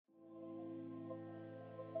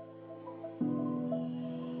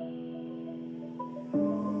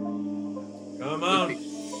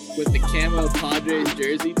with the camo Padres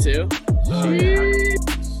jersey too. Oh, yeah.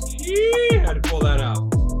 Had to pull that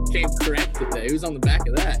out. Came correct today. Who's on the back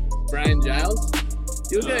of that? Brian Giles.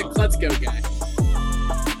 He was a Klutsko guy.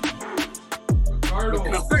 Ricardo.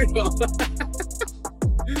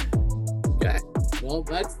 Okay. Well,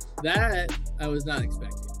 that's that. I was not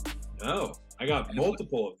expecting. No, I got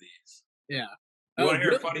multiple of these. Yeah. You want to hear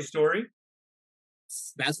really? a funny story?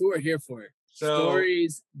 That's what we're here for. So,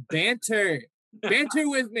 Stories, banter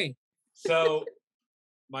with me. So,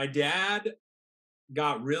 my dad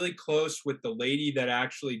got really close with the lady that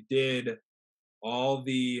actually did all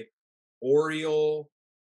the Oriole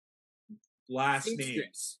last names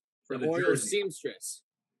Seamstress. for The the Orioles jersey. seamstress.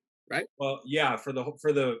 Right? Well, yeah, for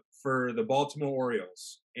the Baltimore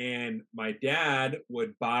Orioles. And my dad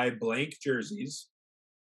would buy blank jerseys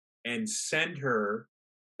and send her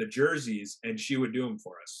the jerseys, and she would do them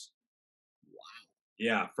for us. Wow.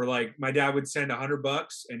 Yeah, for like my dad would send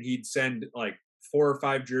 $100, and he'd send like 4 or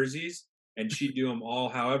 5 jerseys, and she'd do them all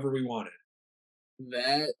however we wanted.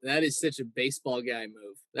 That is such a baseball guy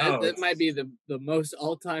move. Oh, That might be the most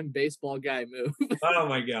all-time baseball guy move. Oh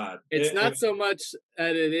my God! It's not so much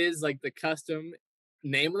that it is like the custom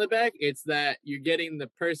name on the back. It's that you're getting the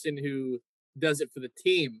person who does it for the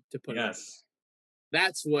team to put it on. Yes.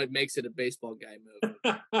 That's what makes it a baseball guy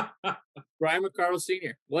move. Brian McCardle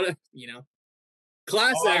Sr. What a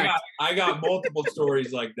class act. I got multiple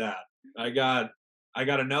stories like that. I got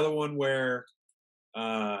another one where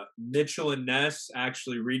Mitchell and Ness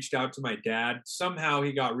actually reached out to my dad. Somehow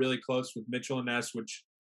he got really close with Mitchell and Ness, which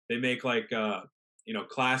they make like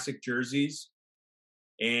classic jerseys.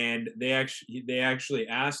 And they actually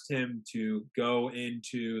asked him to go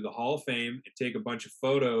into the Hall of Fame and take a bunch of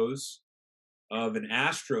photos of an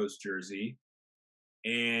Astros jersey,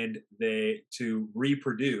 and to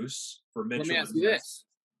reproduce for Mitchell. Let me ask and you Ness. this.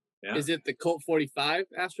 Yeah? Is it the Colt 45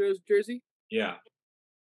 Astros jersey? Yeah.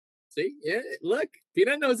 See? Yeah, look.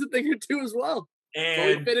 Peanut knows a thing or two as well.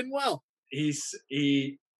 Totally And fit in well.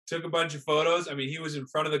 he took a bunch of photos. I mean, he was in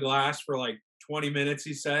front of the glass for like 20 minutes,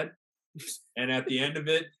 he said. And at the end of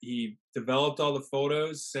it, he developed all the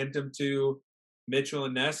photos, sent them to Mitchell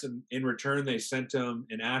and Ness, and in return, they sent him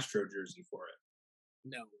an Astro jersey for it.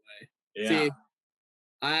 No way. Yeah.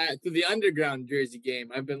 See, through the underground jersey game,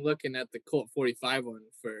 I've been looking at the Colt 45 one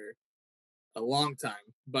for a long time,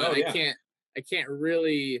 but I can't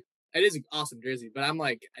really. It is an awesome jersey, but I'm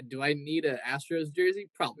like, do I need an Astros jersey?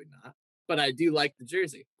 Probably not. But I do like the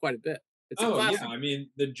jersey quite a bit. It's a classic. Yeah. I mean,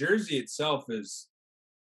 the jersey itself is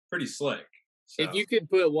pretty slick. So. If you could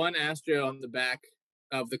put one Astro on the back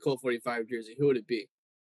of the Colt 45 jersey, who would it be?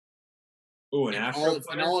 Ooh, an Astro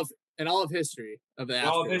player? In all of history of the Astros.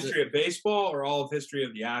 All of history of baseball or all of history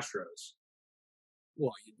of the Astros?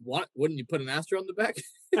 Well, wouldn't you put an Astro on the back?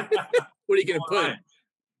 What are you going to put?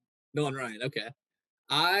 Nolan Ryan. Okay.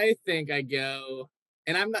 I think I go,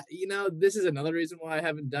 and I'm not, this is another reason why I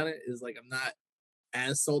haven't done it, is like I'm not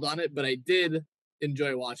as sold on it, but I did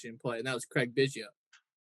enjoy watching him play, and that was Craig Biggio.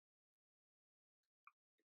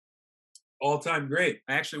 All-time great.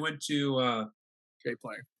 I actually went to Great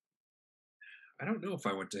player. I don't know if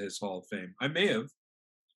I went to his Hall of Fame. I may have.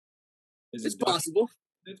 It's possible.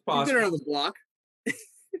 It's possible. You've been around the block.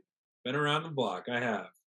 Been around the block. I have.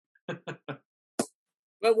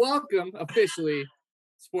 But welcome, officially,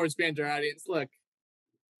 Sports Banter audience. Look,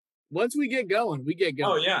 once we get going, we get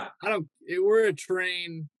going. Oh, yeah. We're a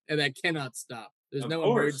train that cannot stop. There's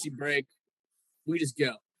no emergency brake. We just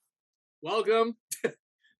go. Welcome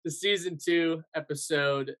to Season 2,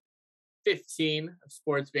 Episode 15 of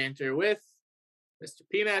Sports Banter with Mr.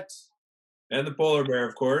 Peanut. And the Polar Bear,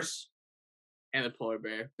 of course. And the Polar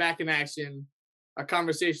Bear. Back in action. Our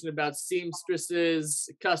conversation about seamstresses,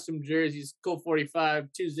 custom jerseys, Colt 45,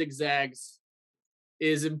 2 zigzags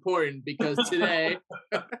is important because today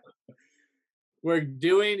we're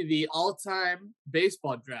doing the all-time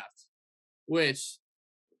baseball draft, which,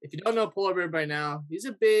 if you don't know Polar Bear by now, he's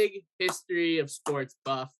a big history of sports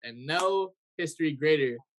buff and no history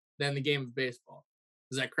greater than the game of baseball.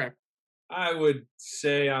 Is that correct? I would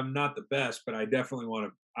say I'm not the best, but I definitely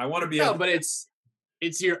want to be. No, but it's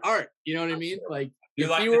your art. You know what I mean? Like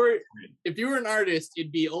if you were an artist,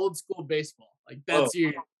 it'd be old school baseball. Like that's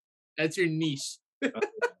your niche.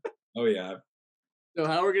 Oh yeah. So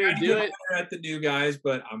how we're gonna do it? At the new guys,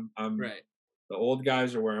 but I'm right. The old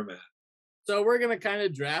guys are where I'm at. So we're gonna kind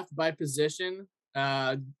of draft by position.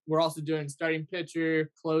 We're also doing starting pitcher,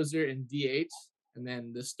 closer, and DH, and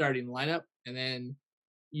then the starting lineup. And then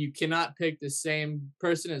you cannot pick the same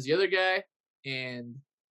person as the other guy, and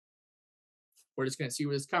we're just gonna see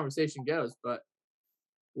where this conversation goes. But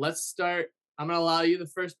let's start. I'm gonna allow you the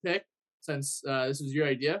first pick. since this was your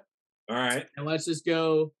idea. All right. And let's just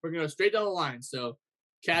go. We're gonna go straight down the line. So,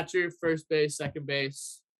 catcher, first base, second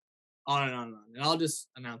base, on and on and on. And I'll just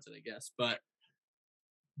announce it, I guess. But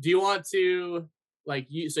do you want to like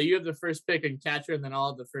you? So you have the first pick on catcher, and then I'll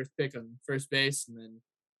have the first pick on first base, and then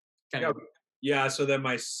kind Yeah. of Yeah. So then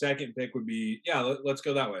my second pick would be let's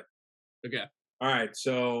go that way. okay. All right.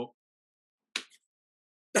 So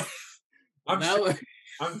I'm That su- was,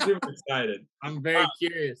 I'm super excited. I'm very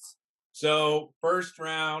curious. So first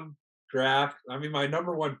round draft. I mean, my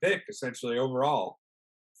number one pick essentially overall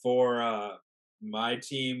for my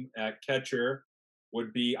team at catcher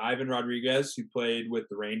would be Ivan Rodriguez, who played with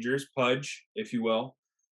the Rangers, Pudge, if you will.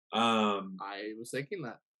 I was thinking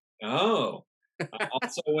that. Oh, I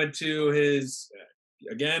also went to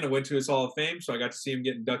I went to his Hall of Fame, so I got to see him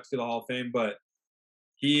get inducted to the Hall of Fame. But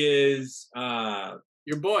he is,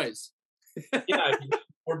 Your boys. yeah,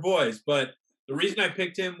 we're boys. But the reason I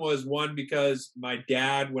picked him was one because my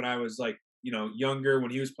dad, when I was like younger,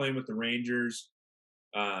 when he was playing with the Rangers,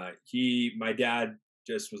 my dad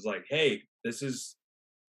just was like, "Hey, this is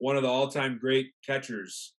one of the all-time great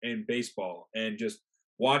catchers in baseball," and just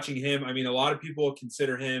watching him. I mean, a lot of people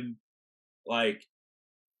consider him like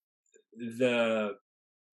the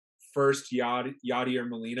first Yadier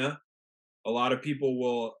Molina. A lot of people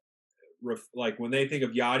will like when they think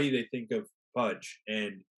of Yadi, they think of Pudge.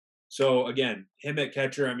 And so again, him at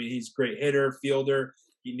catcher, I mean, he's a great hitter, fielder.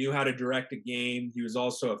 He knew how to direct a game. He was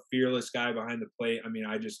also a fearless guy behind the plate. I mean,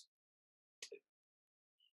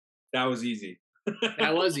 that was easy.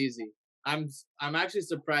 That was easy. I'm actually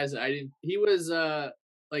surprised that I didn't. He was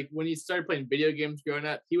like when he started playing video games growing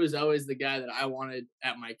up, he was always the guy that I wanted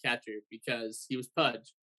at my catcher because he was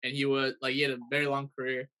Pudge and he was like he had a very long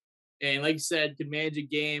career and like you said, could manage a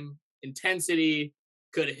game, intensity,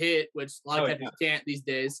 could hit, which a lot of catchers can't these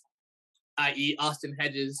days. I.e., Austin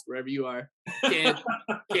Hedges, wherever you are, can't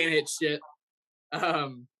hit shit.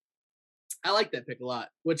 I like that pick a lot,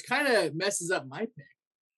 which kind of messes up my pick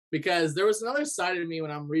because there was another side of me when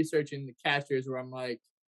I'm researching the catchers where I'm like,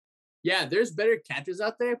 yeah, there's better catchers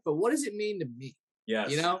out there, but what does it mean to me? Yes.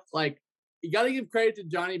 You know, like you got to give credit to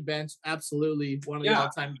Johnny Bench, absolutely one of the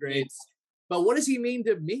all-time greats. But what does he mean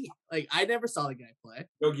to me? Like I never saw the guy play,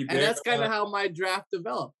 and that's kind of how my draft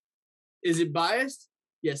developed. Is it biased?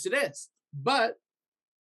 Yes, it is. But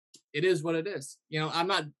it is what it is. You know, I'm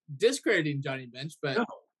not discrediting Johnny Bench, but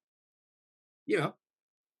you know,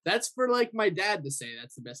 that's for like my dad to say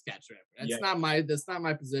that's the best catcher ever. That's not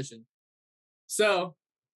my position. So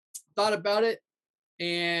thought about it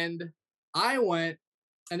and I went,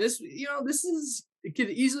 and this it could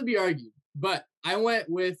easily be argued, but I went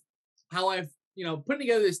with how I've, putting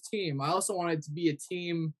together this team. I also wanted it to be a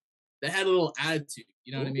team that had a little attitude,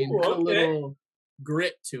 you know what I mean? Had a little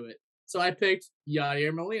grit to it. So I picked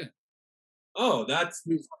Yadier Molina. Oh, that's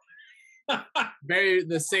very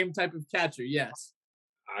the same type of catcher, yes.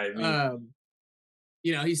 I mean,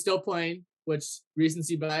 he's still playing, which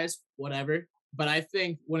recency bias, whatever. But I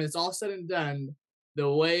think when it's all said and done, the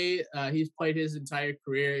way he's played his entire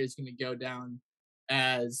career is going to go down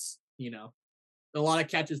as, a lot of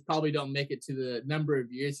catchers probably don't make it to the number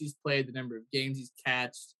of years he's played, the number of games he's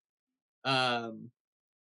catched. The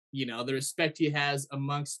respect he has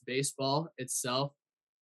amongst baseball itself.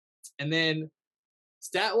 And then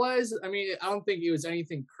stat-wise, I mean, I don't think it was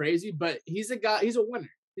anything crazy, but he's a winner.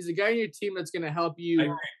 He's a guy on your team that's going to help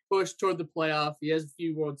you push toward the playoff. He has a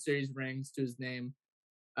few World Series rings to his name.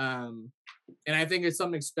 And I think it's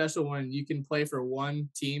something special when you can play for one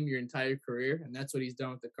team your entire career, and that's what he's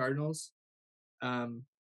done with the Cardinals.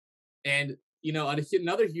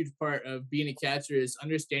 Another huge part of being a catcher is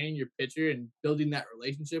understanding your pitcher and building that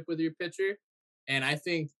relationship with your pitcher. And I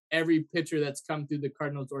think every pitcher that's come through the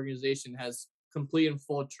Cardinals organization has complete and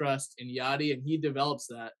full trust in Yadi, and he develops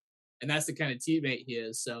that. And that's the kind of teammate he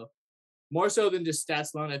is. So more so than just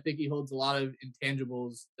stats alone, I think he holds a lot of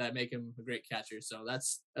intangibles that make him a great catcher. So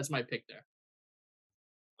that's my pick there.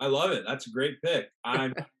 I love it. That's a great pick.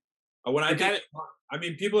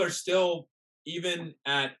 People are still, even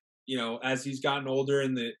at, as he's gotten older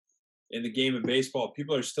in the game of baseball,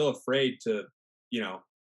 people are still afraid to,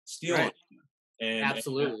 steal him. And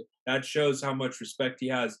absolutely. That shows how much respect he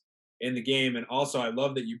has in the game. And also, I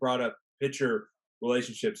love that you brought up pitcher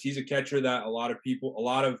relationships. He's a catcher that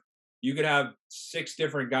you could have 6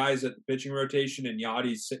 different guys at the pitching rotation and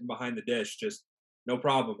Yadi's sitting behind the dish, just no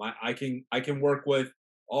problem. I can work with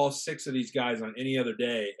all 6 of these guys on any other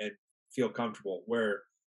day and feel comfortable, where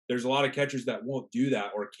there's a lot of catchers that won't do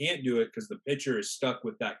that or can't do it because the pitcher is stuck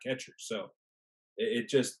with that catcher. So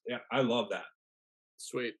I love that.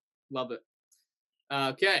 Sweet. Love it.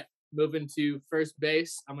 Okay. moving to first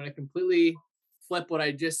base. I'm gonna completely flip what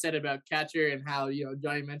I just said about catcher and how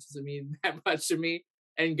Johnny Mensch doesn't mean that much to me,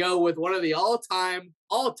 and go with one of the all-time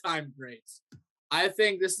greats. I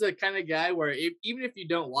think this is the kind of guy where even if you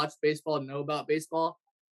don't watch baseball and know about baseball,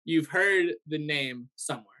 you've heard the name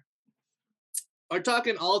somewhere. We're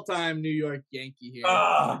talking all-time New York Yankee here.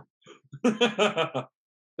 Ah. The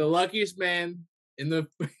luckiest man in the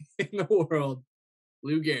in the world,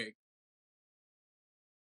 Lou Gehrig.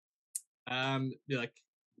 Like,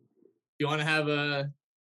 you want to have a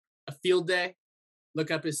field day,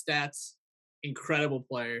 look up his stats. Incredible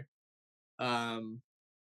player.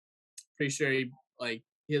 Pretty sure he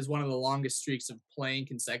has one of the longest streaks of playing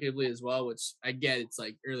consecutively as well, which I get it's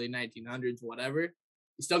like early 1900s, whatever.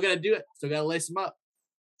 You still got to do it. Still got to lace him up.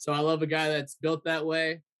 So I love a guy that's built that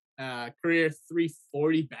way. Career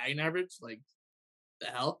 340 batting average. Like, the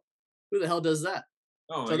hell? Who the hell does that?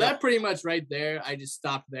 Oh, so that pretty much right there, I just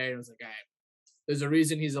stopped there and was like, all right, there's a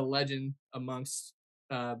reason he's a legend amongst,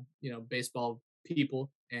 baseball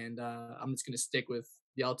people. And I'm just going to stick with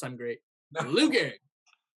the all-time great, Lou Gehrig.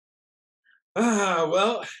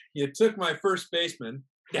 Well, you took my first baseman.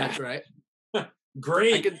 That's right.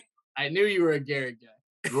 Great. I knew you were a Gehrig guy.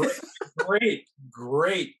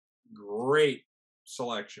 Great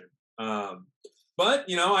selection. But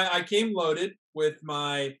I came loaded with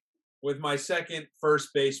my second first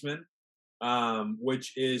baseman,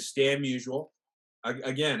 which is Stan Musial.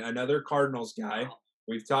 Again, another Cardinals guy.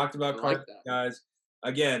 We've talked about Cardinals guys.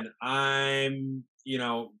 Again, I'm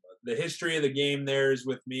the history of the game there is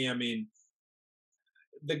with me. I mean,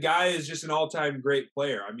 the guy is just an all-time great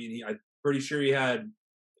player. I mean, I'm pretty sure he had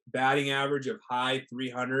batting average of high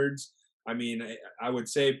 300s. I mean, I would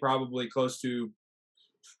say probably close to,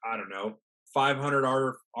 500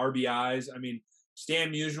 RBIs. I mean,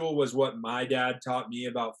 Stan Musial was what my dad taught me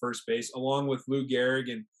about first base, along with Lou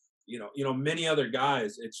Gehrig and many other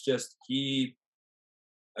guys. It's just you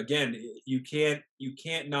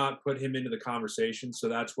can't not put him into the conversation. So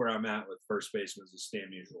that's where I'm at with first baseman is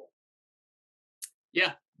Stan Musial.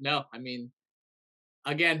 Yeah, no, I mean,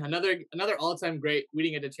 again, another all-time great we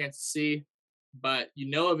didn't get a chance to see, but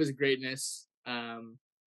of his greatness.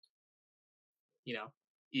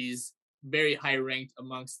 He's very high ranked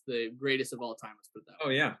amongst the greatest of all time. Let's put it that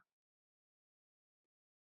way. Oh yeah.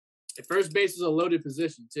 At first base is a loaded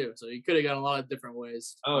position too, so you could have gone a lot of different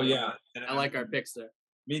ways. Oh yeah, and I like our picks there.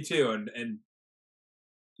 Me too, and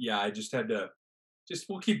yeah, I just had to.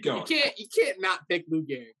 We'll keep going. You can't not pick Lou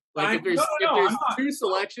Gehrig. Like if there's two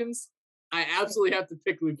selections, I absolutely have to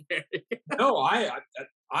pick Lou Gehrig. No, I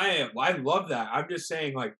love that. I'm just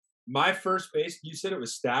saying, like, my first base, you said it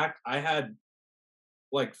was stacked. I had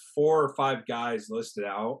like 4 or 5 guys listed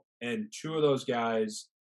out, and 2 of those guys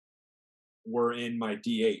were in my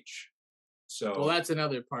DH. So well, that's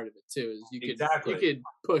another part of it too. Is you could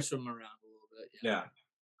push them around a little bit. Yeah.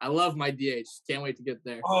 I love my DH. Can't wait to get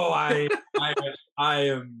there. Oh, I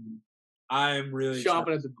am really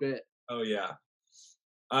chomping at the bit. Oh yeah.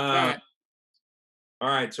 All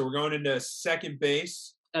right. So we're going into second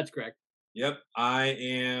base. That's correct. Yep. I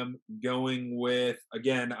am going with,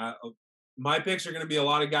 again, my picks are going to be a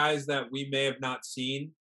lot of guys that we may have not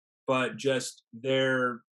seen, but just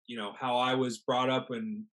their, how I was brought up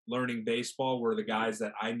and learning baseball were the guys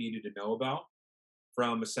that I needed to know about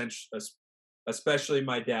from especially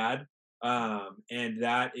my dad. And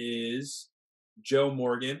that is Joe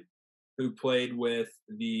Morgan, who played with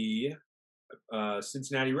the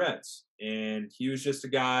Cincinnati Reds. And he was just a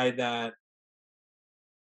guy that,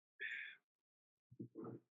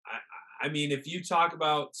 I mean, if you talk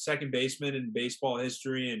about second baseman in baseball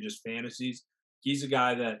history and just fantasies, he's a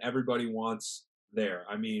guy that everybody wants there.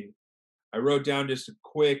 I mean, I wrote down just a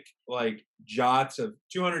quick, jots of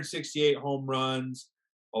 268 home runs,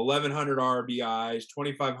 1,100 RBIs,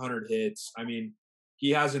 2,500 hits. I mean,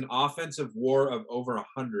 he has an offensive WAR of over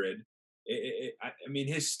 100. I mean,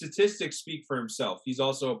 his statistics speak for himself. He's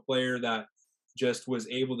also a player that just was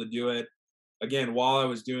able to do it. Again, while I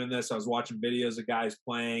was doing this, I was watching videos of guys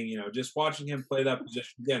playing, just watching him play that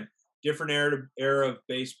position. Again, different era of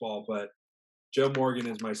baseball, but Joe Morgan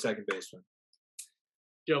is my second baseman.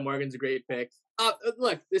 Joe Morgan's a great pick.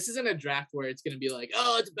 Look, this isn't a draft where it's going to be like,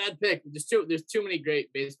 oh, it's a bad pick. There's too many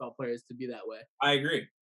great baseball players to be that way. I agree.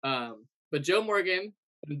 But Joe Morgan,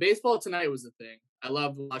 when Baseball Tonight was the thing, I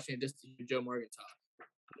loved watching it just to hear Joe Morgan talk.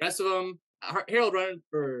 The rest of them, Harold Reynolds.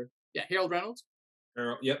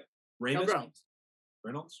 Yep. Reynolds.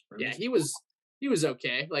 Yeah, he was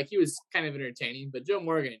okay. Like, he was kind of entertaining, but Joe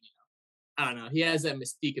Morgan, I don't know. He has that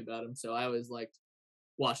mystique about him, so I always liked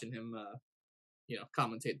watching him,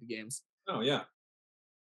 commentate the games. Oh yeah.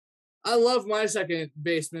 I love my second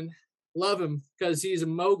baseman. Love him because he's a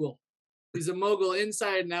mogul. He's a mogul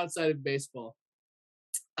inside and outside of baseball.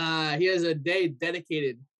 He has a day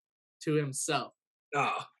dedicated to himself.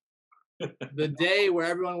 Oh, The day where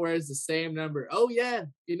everyone wears the same number. Oh yeah,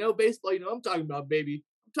 you know baseball. You know what I'm talking about, baby.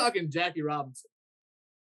 I'm talking Jackie Robinson,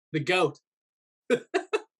 the GOAT.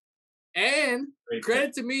 And great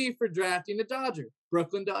credit to me for drafting a Dodger,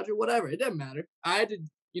 Brooklyn Dodger, whatever. It doesn't matter. I had to,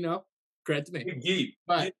 credit to me. pick. Deep.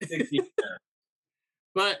 But Dig deep there.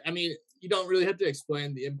 but I mean, you don't really have to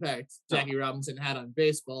explain the impact No. Jackie Robinson had on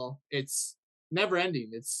baseball. It's never ending.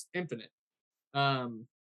 It's infinite. And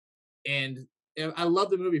I love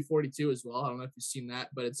the movie 42 as well. I don't know if you've seen that,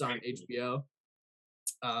 but it's on HBO.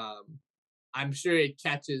 I'm sure it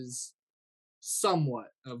catches somewhat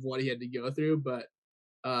of what he had to go through, but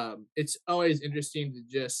it's always interesting to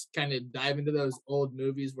just kind of dive into those old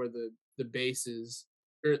movies where the base is,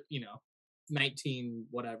 or 19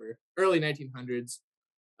 whatever, early 1900s.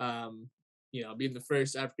 Being the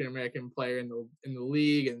first African American player in the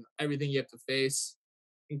league and everything you have to face,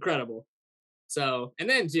 incredible. So, and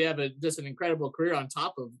then you have just an incredible career on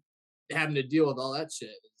top of having to deal with all that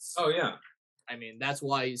shit. Oh yeah. I mean, that's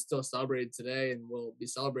why he's still celebrated today and will be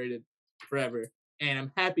celebrated forever. And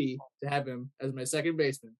I'm happy to have him as my second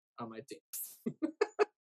baseman on my team.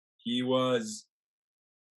 He was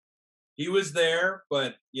there,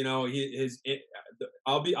 but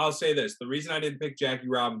I'll say this: the reason I didn't pick Jackie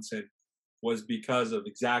Robinson was because of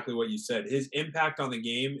exactly what you said. His impact on the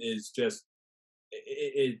game is just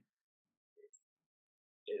it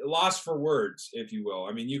lost for words, if you will.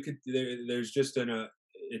 I mean, there's just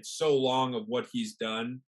it's so long of what he's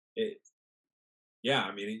done.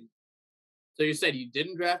 I mean. So you said you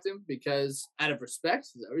didn't draft him because out of respect?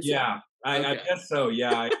 Is that what you're saying? I guess so.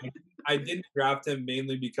 Yeah, I didn't draft him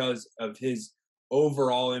mainly because of his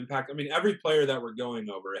overall impact. I mean, every player that we're going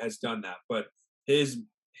over has done that, but his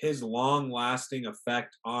long-lasting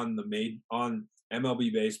effect on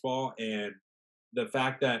MLB baseball and the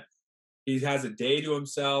fact that he has a day to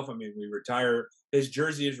himself. I mean, his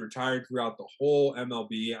jersey is retired throughout the whole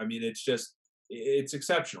MLB. I mean, it's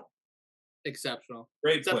exceptional. Exceptional.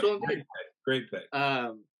 Great exceptional pick. Great pick.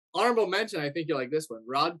 Honorable mention, I think you'll like this one.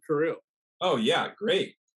 Rod Carew. Oh yeah,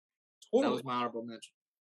 great. Totally. That was my honorable mention.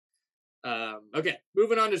 Okay,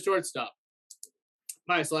 moving on to shortstop.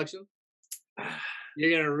 My selection.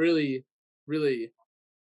 You're gonna really, really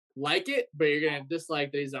like it, but you're gonna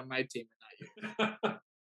dislike that he's on my team and not you.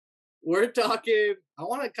 We're talking. I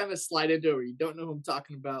want to kind of slide into it where you don't know who I'm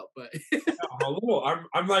talking about, but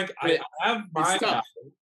I'm like I have my guy,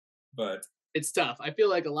 but it's tough. I feel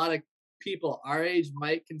like a lot of people our age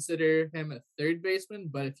might consider him a third baseman,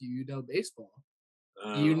 but if you know baseball,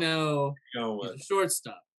 he's a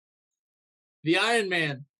shortstop. The Iron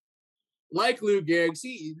Man, like Lou Gehrig.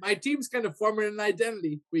 See, my team's kind of forming an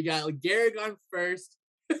identity. We got Gehrig on first,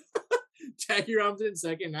 Jackie Robinson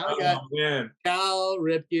second. Now we got Cal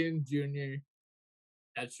Ripken Jr.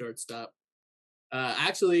 at shortstop.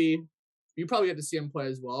 Actually, you probably get to see him play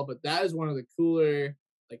as well, but that is one of the cooler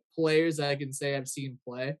players that I can say I've seen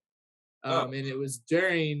play. And it was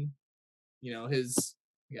during, his.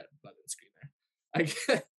 I got a button screen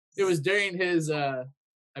there. It was during his. I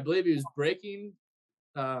believe he was breaking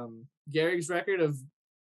Gehrig's record of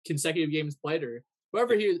consecutive games played, or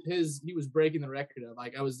whoever he was breaking the record of.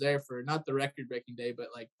 I was there for not the record breaking day, but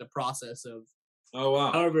the process of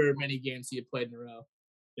however many games he had played in a row.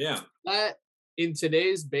 Yeah. That in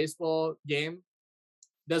today's baseball game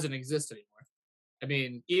doesn't exist anymore. I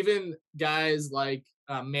mean, even guys like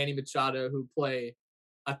Manny Machado, who play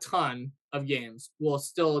a ton of games, will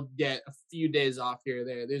still get a few days off here or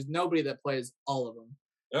there. There's nobody that plays all of them.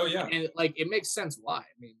 Oh, yeah. And, it makes sense why.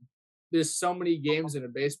 I mean, there's so many games in a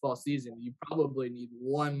baseball season, you probably need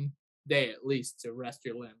one day at least to rest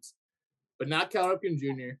your limbs. But not Cal Ripken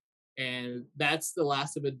Jr., and that's the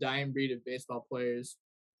last of a dying breed of baseball players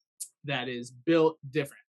that is built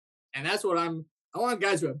different. And that's what I want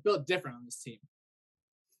guys who are built different on this team.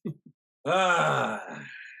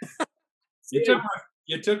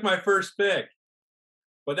 You took my first pick,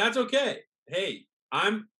 but that's okay. Hey,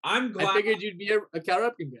 I'm glad. I figured you'd be a Cal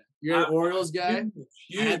Ripken guy. You're an Orioles guy.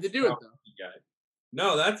 I had to do it though. Guy.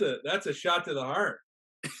 No, that's a shot to the heart.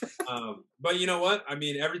 But you know what? I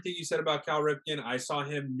mean, everything you said about Cal Ripken, I saw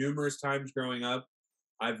him numerous times growing up.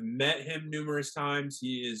 I've met him numerous times.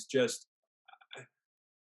 He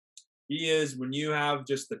is when you have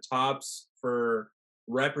just the tops for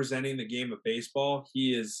representing the game of baseball,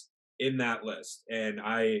 he is in that list. And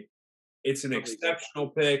it's an exceptional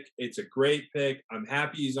pick. It's a great pick. I'm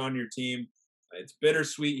happy he's on your team. It's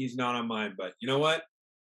bittersweet he's not on mine, but you know what?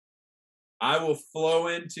 I will flow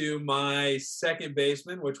into my second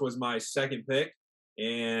baseman, which was my second pick,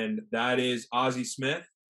 and that is Ozzie Smith.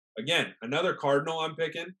 Again, another Cardinal I'm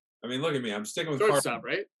picking. I mean, look at me. I'm sticking with Shortstop,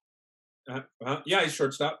 Cardinal. right? Yeah, he's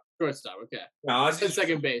shortstop. Shortstop. Okay. Yeah, I Ozzie. said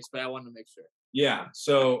second base, but I wanted to make sure. Yeah.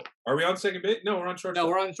 So, are we on second base? No, we're on shortstop. No,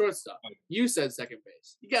 we're on shortstop. You said second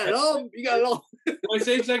base. You got it all. You got it all. Did I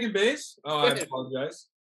say second base? Oh, I apologize.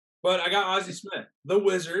 But I got Ozzie Smith, the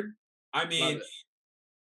Wizard. I mean,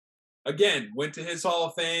 again, went to his Hall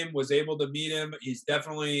of Fame, was able to meet him. He's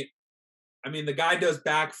definitely, I mean, the guy does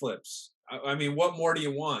backflips. I mean, what more do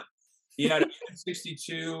you want? He had a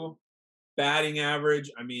 62 batting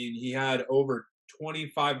average. I mean, he had over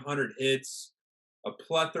 2,500 hits, a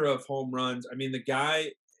plethora of home runs. I mean, the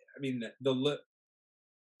guy, I mean, the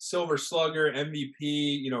Silver Slugger,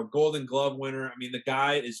 MVP, Golden Glove winner. I mean, the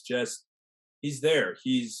guy is just, he's there.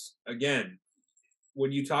 He's, again,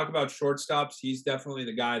 when you talk about shortstops, he's definitely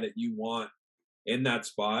the guy that you want in that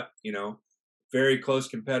spot, very close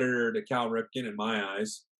competitor to Cal Ripken in my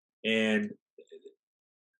eyes. And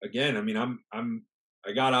again, I mean,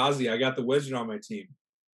 I got Ozzie, I got the Wizard on my team.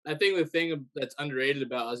 I think the thing that's underrated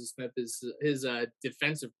about Ozzie Smith is his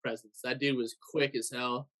defensive presence. That dude was quick as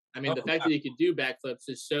hell. I mean, the fact that he could do backflips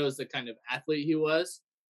just shows the kind of athlete he was.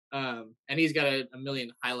 And he's got a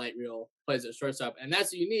million highlight reel plays at shortstop, and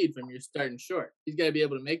that's what you need from your starting short. He's got to be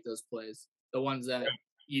able to make those plays, the ones that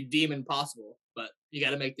you deem impossible, but you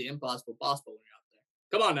got to make the impossible possible when you're out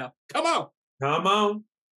there. Come on now, come on.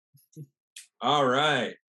 All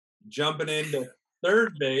right, jumping into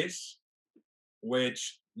third base,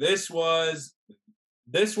 which this was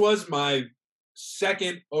my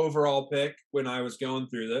second overall pick when I was going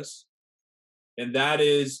through this, and that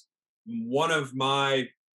is one of my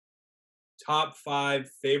top 5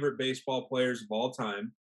 favorite baseball players of all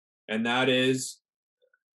time, and that is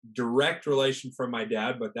direct relation from my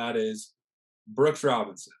dad, but that is Brooks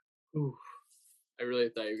Robinson. Ooh, I really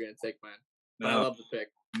thought you were going to take mine, but No, I love the pick.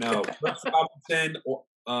 No, Brooks Robinson,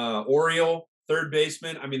 Oriole, third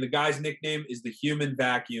baseman. I mean, the guy's nickname is the Human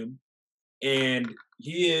Vacuum, and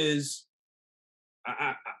he is.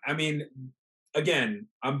 I mean, again,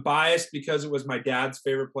 I'm biased because it was my dad's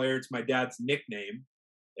favorite player. It's my dad's nickname,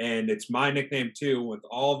 and it's my nickname too. With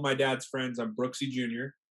all of my dad's friends, I'm Brooksy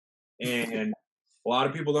Jr. And a lot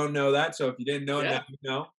of people don't know that. So if you didn't know it, now you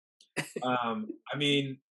know. I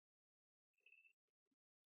mean,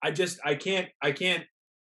 I can't.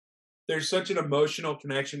 There's such an emotional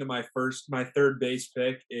connection to my third base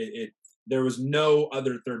pick. There was no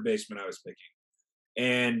other third baseman I was picking,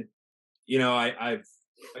 and I've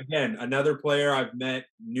again another player I've met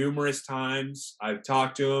numerous times. I've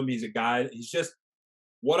talked to him. He's a guy. He's just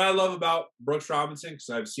what I love about Brooks Robinson, because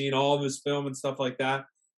I've seen all of his film and stuff like that,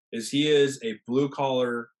 is he is a blue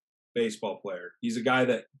collar baseball player. He's a guy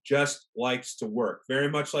that just likes to work, very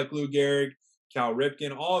much like Lou Gehrig, Cal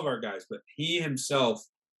Ripken, all of our guys. But he himself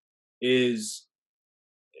is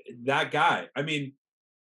that guy. I mean,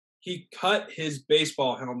 he cut his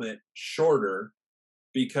baseball helmet shorter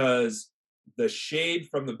because the shade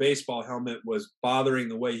from the baseball helmet was bothering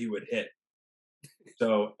the way he would hit.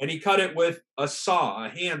 So, and he cut it with a saw, a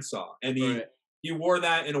hand saw, and he wore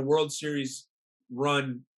that in a World Series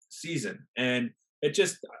run season. And it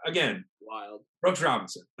just, again, wild. Brooks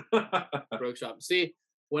Robinson. Brooks Robinson. See,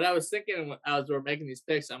 what I was thinking as we're making these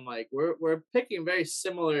picks, I'm like, we're picking very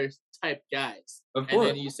similar type guys. Of course. And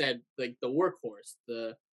then you said like the workhorse,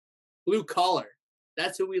 the blue collar.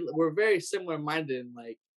 That's who we're very similar minded. And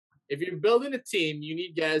like, if you're building a team, you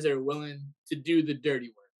need guys that are willing to do the dirty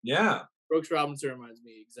work. Yeah. Brooks Robinson reminds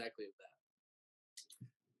me exactly of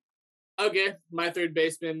that. Okay, my third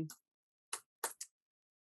baseman,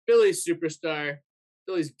 Phillies superstar,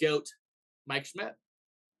 Phillies GOAT, Mike Schmidt.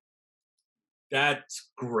 That's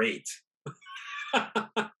great.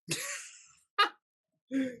 Look,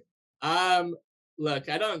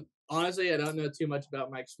 I don't know too much about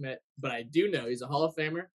Mike Schmidt, but I do know he's a Hall of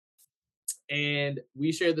Famer, and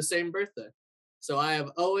we share the same birthday. So I have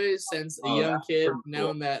always, since a young kid,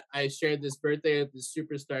 known that I shared this birthday with this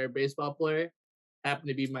superstar baseball player, happened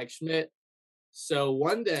to be Mike Schmidt. So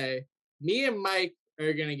one day, me and Mike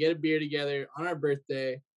are going to get a beer together on our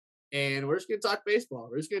birthday, and we're just going to talk baseball.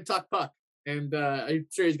 We're just going to talk puck. And I'm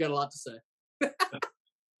sure he's got a lot to say.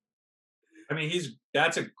 I mean,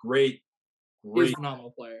 that's a great he's a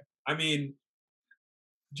phenomenal player. I mean,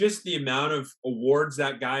 just the amount of awards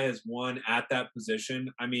that guy has won at that position.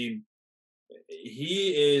 I mean,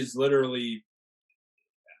 he is literally.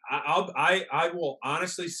 I will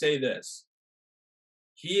honestly say this: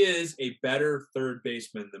 he is a better third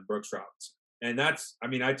baseman than Brooks Robinson, and that's. I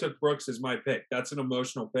mean, I took Brooks as my pick. That's an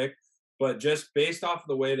emotional pick, but just based off of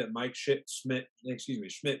the way that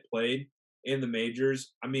Schmidt played in the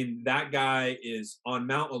majors, I mean, that guy is on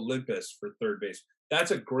Mount Olympus for third base.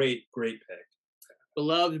 That's a great pick.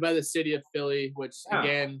 Beloved by the city of Philly, which Yeah.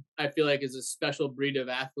 again I feel like is a special breed of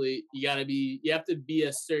athlete. You have to be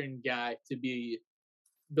a certain guy to be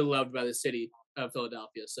beloved by the city of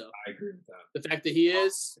Philadelphia. So I agree with that. the fact that he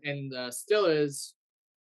is and still is,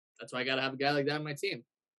 that's why I got to have a guy like that on my team.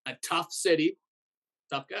 A tough city,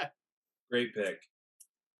 tough guy. Great pick.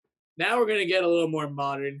 Now we're gonna get a little more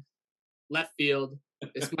modern. Left field.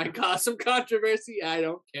 This might cause some controversy. I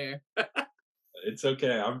don't care. It's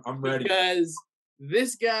okay. I'm ready. Because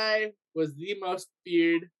this guy was the most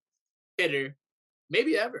feared hitter,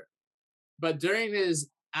 maybe ever. But during his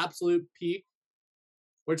absolute peak,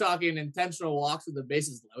 we're talking intentional walks with the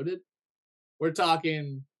bases loaded. We're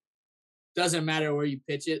talking doesn't matter where you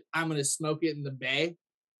pitch it. I'm going to smoke it in the bay.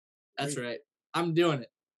 That's right. I'm doing it.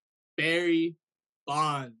 Barry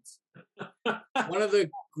Bonds. One of the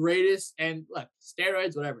greatest, and look,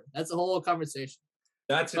 steroids, whatever. That's a whole conversation.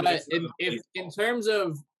 But in terms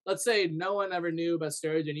of, let's say no one ever knew about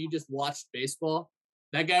steroids and you just watched baseball,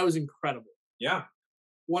 that guy was incredible. Yeah.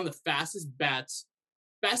 One of the fastest bat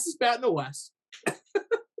in the West.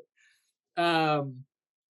 I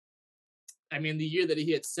mean, the year that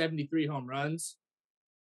he hit 73 home runs,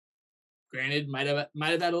 granted, might have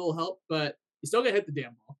had a little help, but he still got hit the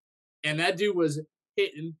damn ball. And that dude was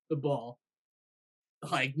hitting the ball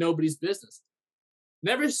like nobody's business.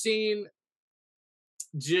 Never seen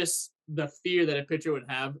just the fear that a pitcher would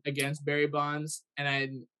have against Barry Bonds.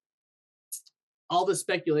 And all the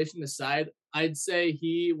speculation aside, I'd say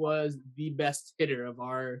he was the best hitter of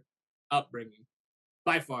our upbringing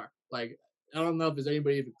by far. Like, I don't know if there's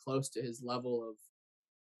anybody even close to his level of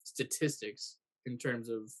statistics in terms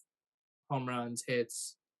of home runs,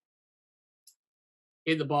 hits,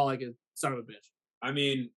 hit the ball like a son of a bitch. I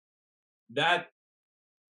mean, that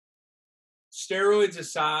steroids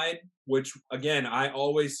aside, which again, I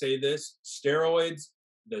always say this,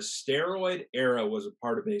 the steroid era was a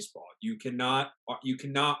part of baseball. You cannot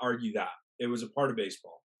argue that. It was a part of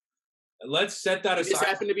baseball. Let's set that aside. He just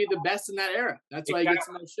happened to be the best in that era. That's why he gets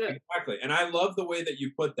so much shit. Exactly. And I love the way that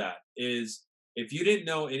you put that is if you didn't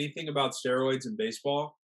know anything about steroids in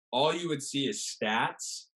baseball, all you would see is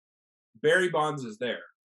stats. Barry Bonds is there.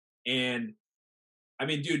 And I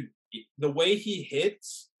mean, dude, the way he hit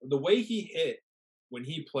when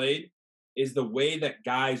he played is the way that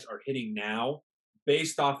guys are hitting now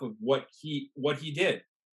based off of what he did.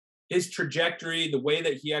 His trajectory, the way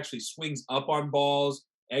that he actually swings up on balls,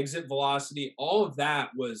 exit velocity, all of that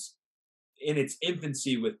was in its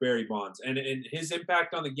infancy with Barry Bonds. And his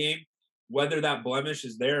impact on the game, whether that blemish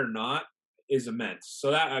is there or not, is immense.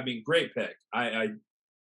 So that, I mean, great pick.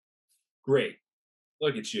 Great.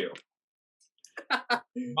 Look at you.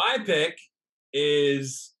 My pick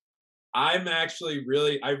is, I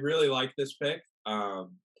really like this pick.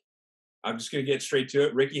 I'm just going to get straight to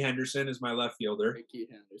it. Rickey Henderson is my left fielder. Rickey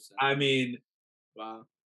Henderson. I mean, wow.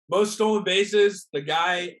 Most stolen bases, the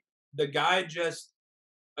guy just,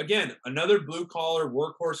 again, another blue collar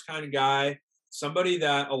workhorse kind of guy, somebody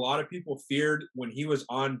that a lot of people feared when he was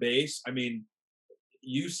on base. I mean,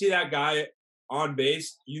 you see that guy on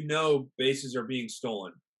base, you know bases are being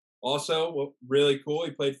stolen. Also, really cool,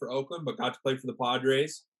 he played for Oakland, but got to play for the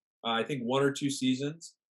Padres, I think 1 or 2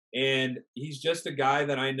 seasons. And he's just a guy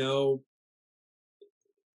that I know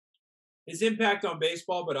his impact on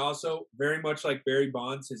baseball, but also very much like Barry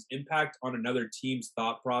Bonds, his impact on another team's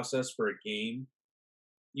thought process for a game.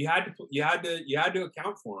 You had to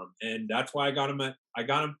account for him, and that's why I got him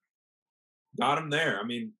there. I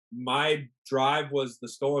mean, my drive was the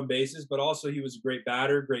stolen bases, but also he was a great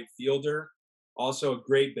batter, great fielder, also a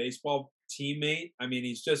great baseball teammate. I mean,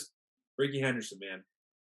 he's just Rickey Henderson, man.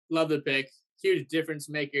 Love the pick. Huge difference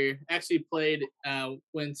maker. Actually played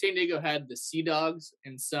when San Diego had the Sea Dogs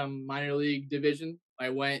in some minor league division. I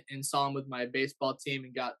went and saw him with my baseball team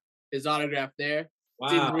and got his autograph there. Wow.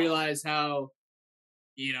 Didn't realize how,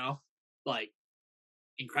 like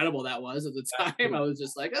incredible that was at the time. I was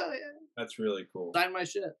just like, oh yeah, that's really cool. Sign my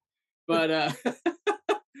shit. But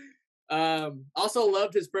also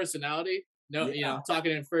loved his personality.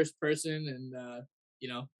 Talking in first person and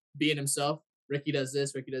being himself. Rickey does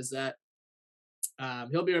this, Rickey does that.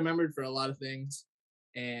 He'll be remembered for a lot of things,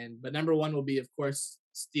 but number one will be, of course,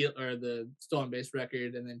 the stolen base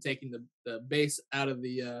record, and then taking the base out of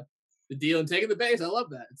the deal and taking the base. I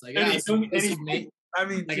love that. It's like, this is me. I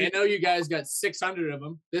mean, like, I know you guys got 600 of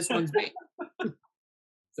them. This one's me.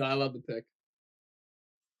 So I love the pick.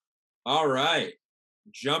 All right,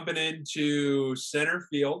 jumping into center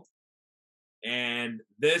field. And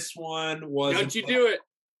this one was. Don't you do it.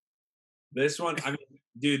 This one, I mean,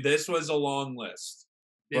 dude, this was a long list.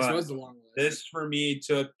 This was a long list. This for me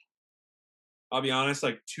took, I'll be honest,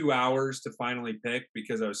 like 2 hours to finally pick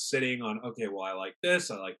because I was sitting on, okay, well, I like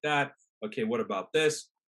this, I like that. Okay, what about this?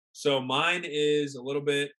 So mine is a little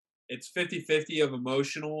bit, it's 50-50 of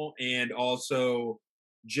emotional and also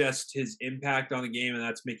just his impact on the game, and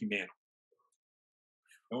that's Mickey Mantle.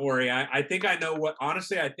 Don't worry. I think I know what,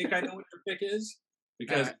 honestly, I think I know what your pick is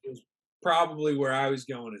because it was probably where I was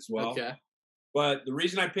going as well. Okay. But the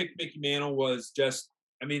reason I picked Mickey Mantle was just,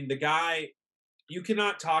 I mean, the guy, you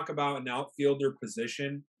cannot talk about an outfielder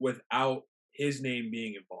position without his name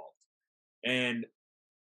being involved. And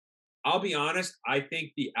I'll be honest, I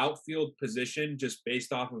think the outfield position, just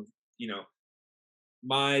based off of,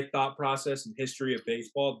 my thought process and history of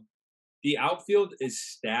baseball, the outfield is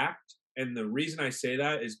stacked. And the reason I say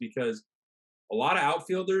that is because a lot of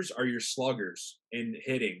outfielders are your sluggers in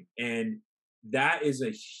hitting. And that is a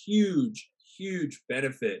huge, huge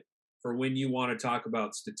benefit for when you want to talk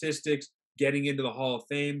about statistics, getting into the Hall of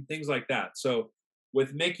Fame, things like that. So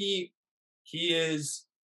with Mickey,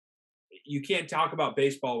 you can't talk about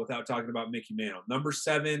baseball without talking about Mickey Mantle. Number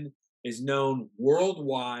 7 is known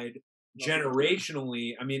worldwide,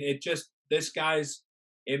 generationally. I mean, this guy's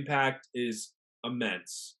impact is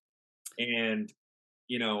immense. And,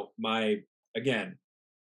 again,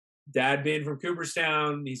 dad being from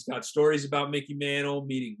Cooperstown, he's got stories about Mickey Mantle,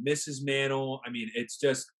 meeting Mrs. Mantle. I mean, it's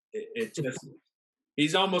just,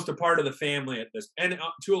 he's almost a part of the family at this. And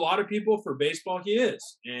to a lot of people for baseball, he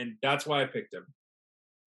is. And that's why I picked him.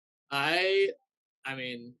 I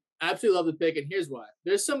mean, I absolutely love the pick. And here's why.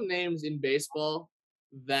 There's some names in baseball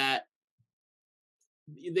that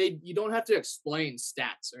you don't have to explain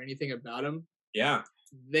stats or anything about them. Yeah.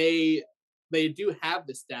 They do have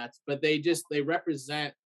the stats, but they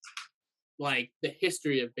represent like the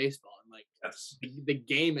history of baseball and like yes. the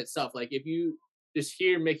game itself. Like if you just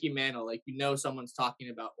hear Mickey Mantle, like someone's talking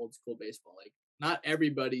about old school baseball. Like not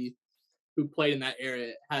everybody who played in that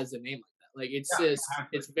era has a name like that. Like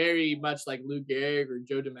it's very much like Lou Gehrig or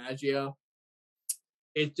Joe DiMaggio.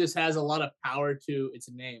 It just has a lot of power to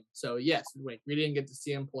its name. So yes, we didn't get to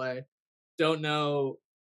see him play. Don't know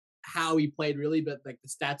how he played really, but like the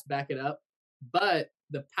stats back it up. But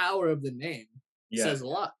the power of the name says a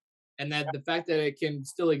lot. And that the fact that it can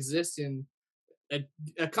still exist in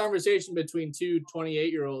a conversation between two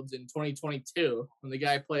 28-year-olds in 2022 when the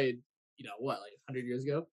guy played, like 100 years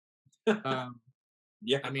ago.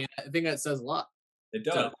 Yeah. I mean, I think that says a lot. It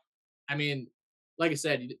does. So, I mean, like I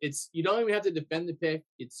said, you don't even have to defend the pick.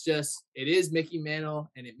 It's just, it is Mickey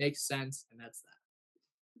Mantle and it makes sense. And that's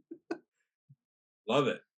that. Love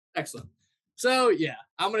it. Excellent. So yeah,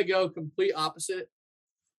 I'm going to go complete opposite,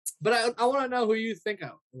 but I want to know who you think I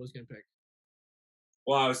was going to pick.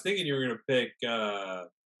 Well, I was thinking you were going to pick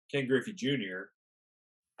Ken Griffey Jr.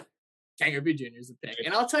 Ken Griffey Jr. is the pick.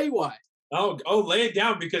 And I'll tell you why. Oh, lay it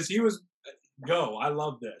down because he was, go. I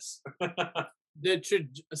love this.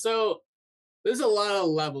 So there's a lot of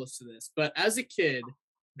levels to this, but as a kid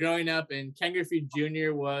growing up, and Ken Griffey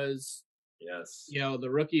Jr. was, yes, the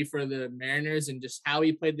rookie for the Mariners, and just how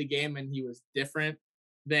he played the game, and he was different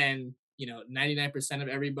than 99% of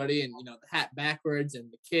everybody, and the hat backwards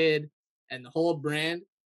and the kid and the whole brand.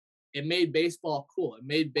 It made baseball cool. It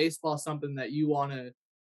made baseball something that you want to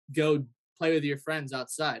go play with your friends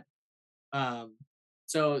outside.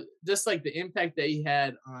 So just like the impact that he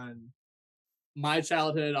had on my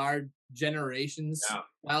childhood, our generation's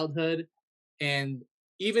childhood, and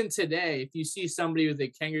even today, if you see somebody with a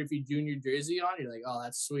Ken Griffey Jr. jersey on, you're like, oh,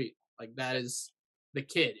 that's sweet. Like that is the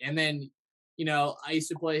kid. And then, I used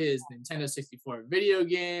to play his Nintendo 64 video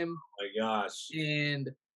game. Oh my gosh. And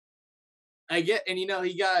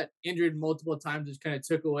he got injured multiple times, which kind of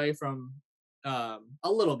took away from a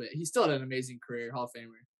little bit. He still had an amazing career, Hall of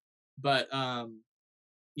Famer. But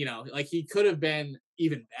like he could have been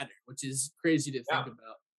even better, which is crazy to think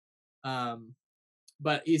about.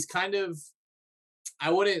 But he's kind of,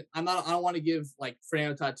 I don't want to give like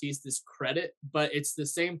Fernando Tatis this credit, but it's the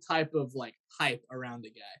same type of like hype around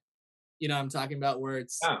the guy. You know what I'm talking about, where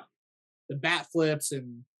it's the bat flips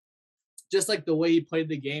and just like the way he played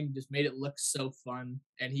the game just made it look so fun.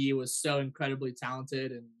 And he was so incredibly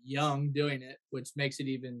talented and young doing it, which makes it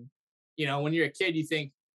even, when you're a kid, you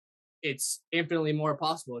think it's infinitely more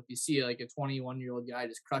possible if you see like a 21-year-old guy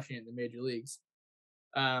just crushing it in the major leagues.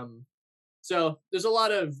 So there's a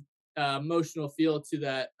lot of emotional feel to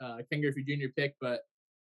that Ken Griffey Jr. pick, but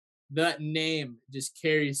that name just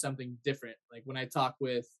carries something different. Like when I talk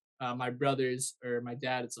with my brothers or my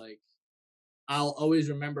dad, it's like I'll always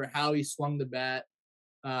remember how he swung the bat,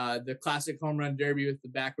 the classic home run derby with the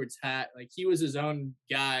backwards hat. Like he was his own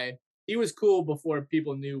guy. He was cool before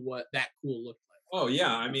people knew what that cool looked like. Oh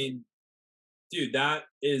yeah, I mean, dude, that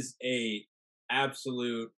is a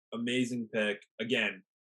absolute amazing pick. Again,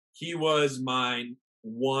 he was mine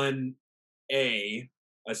 1A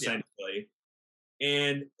essentially.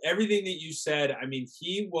 And everything that you said, I mean,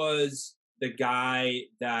 he was the guy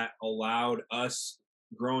that allowed us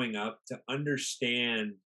growing up to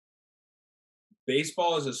understand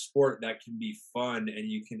baseball is a sport that can be fun and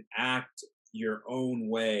you can act your own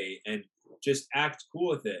way and just act cool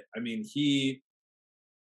with it. I mean,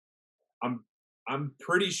 I'm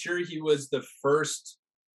pretty sure he was the first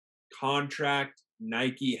contract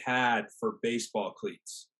Nike had for baseball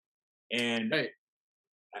cleats. And Right.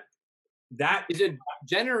 that He's a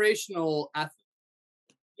generational athlete.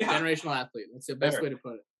 yeah, Generational athlete. That's the best fair. way to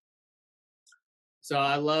put it. So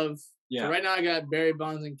I love. Yeah. So right now I got Barry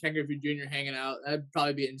Bonds and Ken Griffey Jr. hanging out. That'd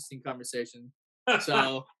probably be an interesting conversation.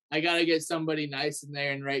 So I got to get somebody nice in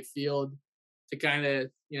there in right field to kind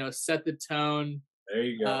of, set the tone There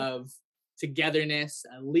you go. of togetherness,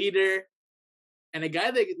 a leader, and a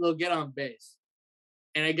guy that will get on base,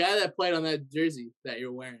 and a guy that played on that jersey that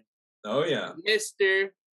you're wearing. Oh yeah, Mr.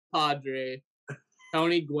 Padre,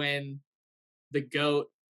 Tony Gwynn, the GOAT.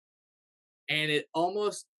 And it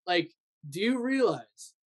almost like, do you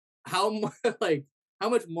realize how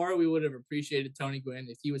much more we would have appreciated Tony Gwynn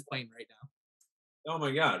if he was playing right now? oh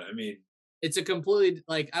my God. I mean, It's a completely,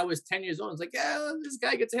 like, I was 10 years old. It's like, yeah, this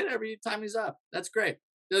guy gets hit every time he's up. That's great.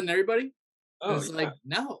 Doesn't everybody? oh It's yeah. like,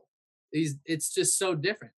 no. It's just so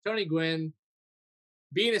different. Tony Gwynn,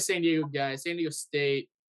 being a San Diego guy, San Diego State,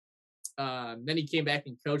 then he came back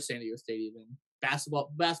and coached San Diego State even.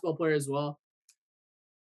 Basketball player as well.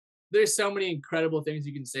 There's so many incredible things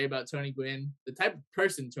you can say about Tony Gwynn. The type of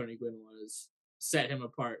person Tony Gwynn was set him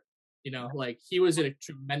apart. Like he was a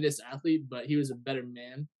tremendous athlete, but he was a better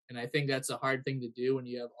man. And I think that's a hard thing to do when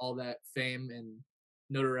you have all that fame and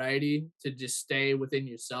notoriety, to just stay within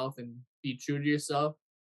yourself and be true to yourself.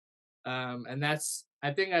 And I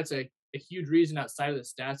think that's a huge reason outside of the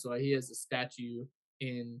stats why he has a statue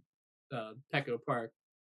in Petco Park.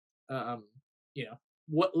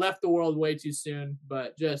 What left the world way too soon,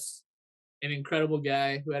 but just an incredible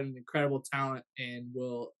guy who had an incredible talent and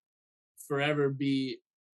will forever be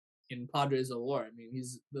in Padres allure. I mean,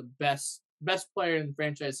 he's the best player in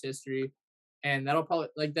franchise history, and that'll probably,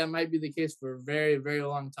 like, that might be the case for a very, very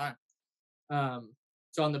long time.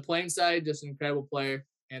 So on the playing side, just an incredible player,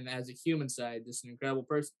 and as a human side, just an incredible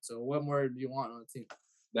person. So what more do you want on a team?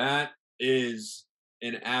 That is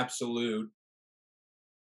an absolute.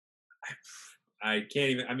 I can't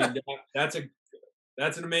even. I mean, that's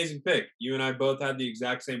an amazing pick. You and I both had the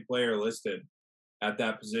exact same player listed at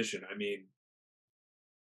that position. I mean,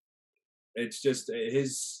 it's just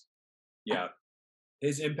his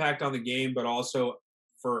impact on the game, but also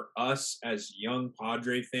for us as young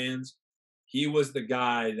Padre fans, he was the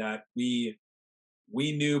guy that we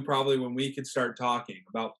knew probably when we could start talking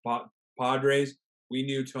about Padres. We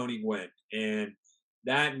knew Tony Gwynn, and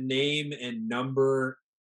that name and number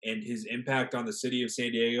and his impact on the city of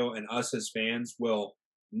San Diego and us as fans will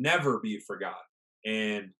never be forgotten.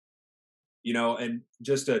 And, and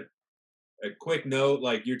just a quick note,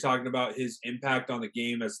 like you're talking about his impact on the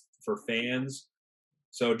game as for fans.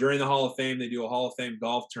 So during the Hall of Fame, they do a Hall of Fame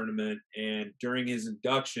golf tournament. And during his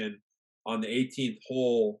induction on the 18th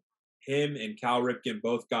hole, him and Cal Ripken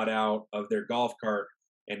both got out of their golf cart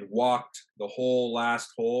and walked the whole last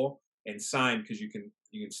hole and signed, because you can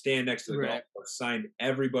stand next to the golf cart, signed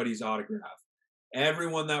everybody's autograph.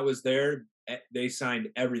 Everyone that was there, they signed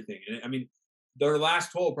everything. And I mean, their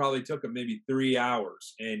last hole probably took them maybe 3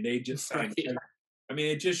 hours, and they just signed. I mean,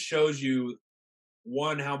 it just shows you,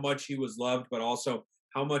 one, how much he was loved, but also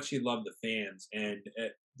how much he loved the fans. And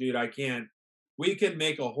dude, we can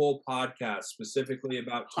make a whole podcast specifically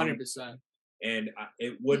about 100%, and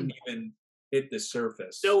it wouldn't even hit the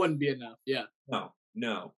surface. Still wouldn't be enough. Yeah.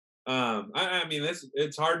 No. I mean,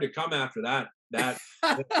 it's hard to come after that. That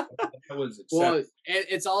was exceptional.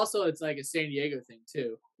 Well, it's like a San Diego thing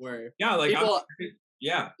too, where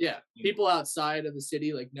people outside of the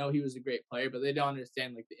city like know he was a great player, but they don't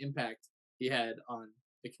understand like the impact he had on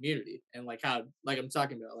the community, and like how, like I'm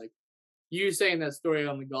talking about, like you saying that story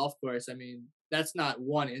on the golf course. I mean, that's not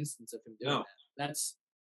one instance of him doing that. That's,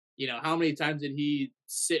 how many times did he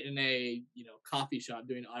sit in a coffee shop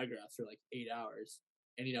doing autographs for like 8 hours,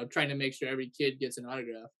 and trying to make sure every kid gets an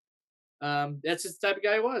autograph. That's just the type of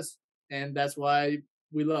guy he was, and that's why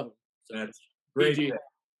we love him. So that's great.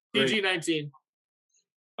 PG 19.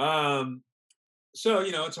 So,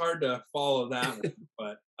 it's hard to follow that one.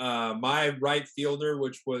 But my right fielder,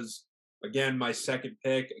 which was, again, my second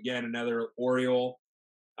pick, again, another Oriole,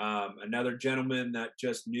 another gentleman that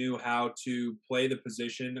just knew how to play the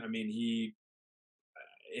position. I mean,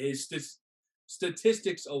 his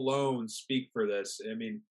statistics alone speak for this. I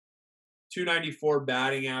mean, 294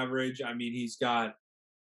 batting average. I mean, he's got,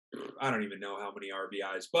 I don't even know how many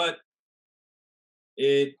RBIs, but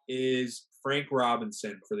it is Frank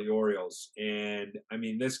Robinson for the Orioles. And I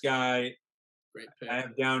mean, this guy, Great pick. I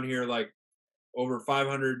have down here like over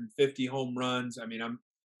 550 home runs. I mean, I'm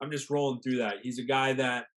just rolling through that. He's a guy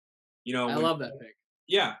that, I love that pick.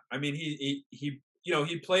 Yeah, I mean, he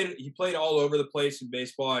played all over the place in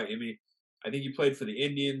baseball. I mean, I think he played for the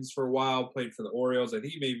Indians for a while, played for the Orioles. I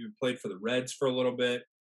think he maybe even played for the Reds for a little bit.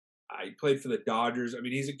 He played for the Dodgers. I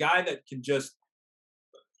mean, he's a guy that can just,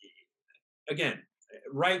 again,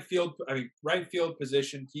 right field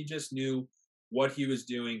position. He just knew what he was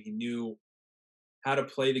doing. He knew how to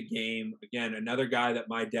play the game. Again, another guy that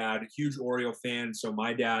my dad, a huge Oriole fan, so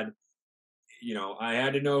my dad, I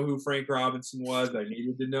had to know who Frank Robinson was. I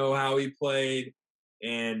needed to know how he played.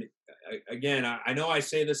 And again, I know I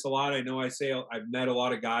say this a lot. I know I've met a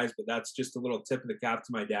lot of guys, but that's just a little tip of the cap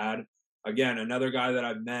to my dad. Again, another guy that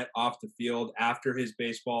I've met off the field after his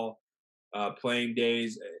baseball playing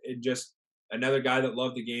days. And just another guy that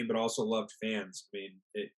loved the game, but also loved fans. I mean,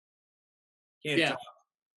 it can't tell.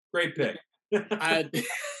 Great pick.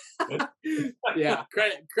 Yeah,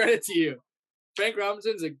 credit to you. Frank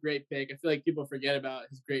Robinson's a great pick. I feel like people forget about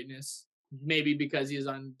his greatness, maybe because he's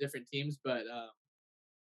on different teams, but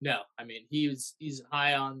no, I mean he's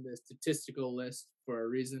high on the statistical list for a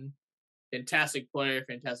reason. Fantastic player,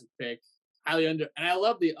 fantastic pick, and I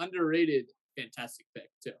love the underrated fantastic pick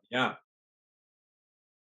too. Yeah.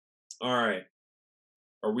 All right.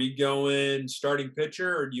 Are we going starting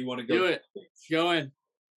pitcher, or do you want to go? Do it. Go in.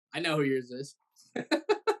 I know who yours is.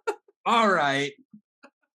 All right.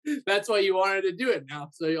 That's why you wanted to do it now,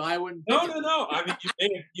 so I wouldn't. No. I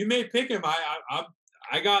mean, you may pick him.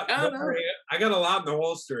 I got a lot in the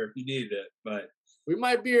holster if you needed it, but we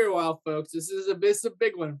might be here a while, folks. This is a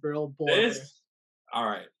big one for old boy. All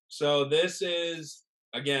right. So this is,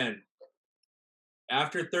 again,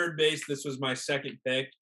 after third base. This was my second pick.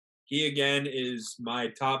 He again is my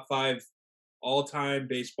top 5 all-time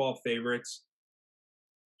baseball favorites.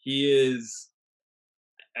 He is.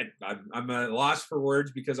 I'm at a loss for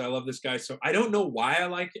words because I love this guy. So I don't know why I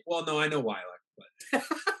like it. Well, no, I know why I like it, but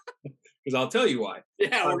because I'll tell you why.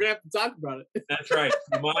 Yeah, we're gonna have to talk about it. That's right.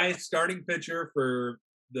 My starting pitcher for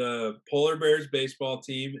the Polar Bears baseball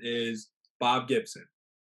team is Bob Gibson.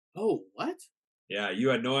 Oh, what? Yeah, you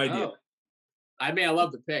had no idea. Oh. I mean, I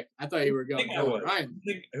love the pick. I thought you were going Nolan Ryan.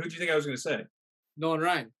 Who'd you think I was going to say? Nolan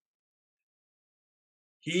Ryan.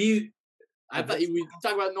 I thought we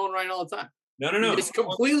talk about Nolan Ryan all the time. No. You just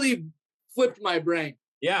completely flipped my brain.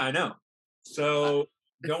 Yeah, I know. So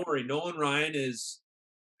don't worry. Nolan Ryan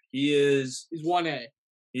he's 1A.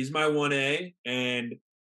 He's my 1A. And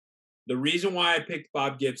the reason why I picked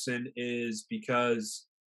Bob Gibson is because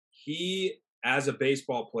he, as a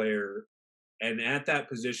baseball player and at that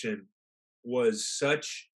position, was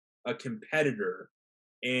such a competitor.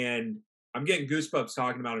 And I'm getting goosebumps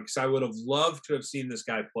talking about it because I would have loved to have seen this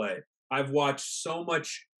guy play. I've watched so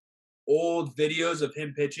much old videos of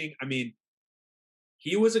him pitching. I mean,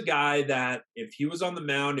 he was a guy that if he was on the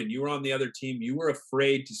mound and you were on the other team, you were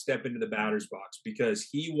afraid to step into the batter's box because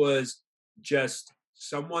he was just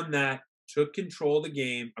someone that took control of the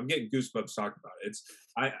game. I'm getting goosebumps talking about it.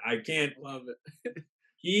 I can't love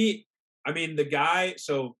it.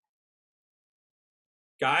 So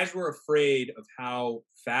guys were afraid of how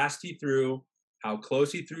fast he threw, how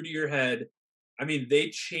close he threw to your head. I mean, they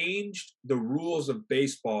changed the rules of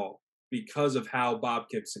baseball because of how Bob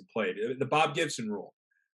Gibson played. The Bob Gibson rule.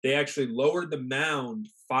 They actually lowered the mound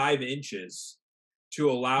 5 inches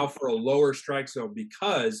to allow for a lower strike zone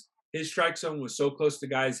because his strike zone was so close to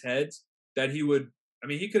guys' heads that he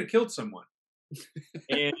could have killed someone.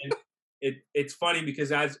 And it's funny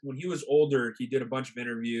because when he was older, he did a bunch of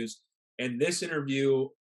interviews, and this interview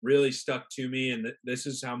really stuck to me. And this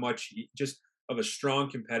is how much just of a strong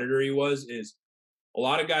competitor he was. Is a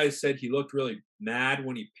lot of guys said he looked really mad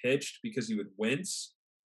when he pitched because he would wince,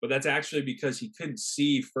 but that's actually because he couldn't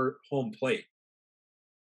see for home plate.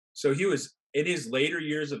 So he was in his later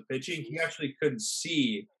years of pitching, he actually couldn't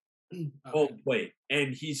see home plate,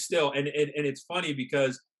 and he's still and it's funny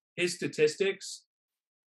because his statistics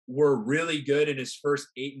were really good in his first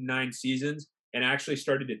 8 and 9 seasons and actually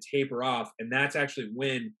started to taper off, and that's actually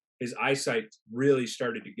when his eyesight really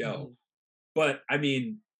started to go. But I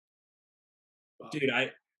mean, dude,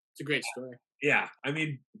 it's a great story. Yeah, I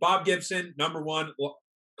mean, Bob Gibson, number one,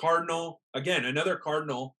 Cardinal. Again, another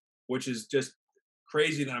Cardinal, which is just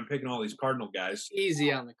crazy that I'm picking all these Cardinal guys.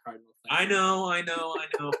 Easy on the Cardinal thing. I know.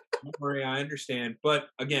 Don't worry, I understand. But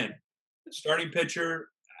again, starting pitcher,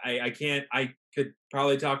 I can't. I could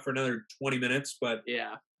probably talk for another 20 minutes, but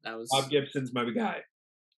Yeah, that was Bob Gibson's my guy.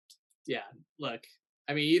 Yeah, look.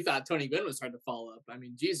 I mean, you thought Tony Gwynn was hard to follow up. I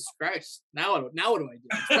mean, Jesus Christ. Now what do I do?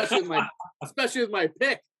 Especially with my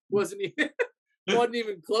pick wasn't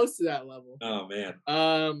even close to that level. Oh man.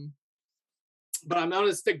 But I'm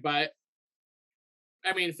gonna stick by it.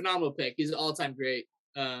 I mean, phenomenal pick. He's an all-time great.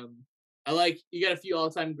 I like you got a few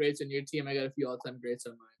all-time greats on your team. I got a few all-time greats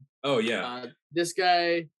on mine. Oh yeah. This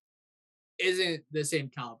guy isn't the same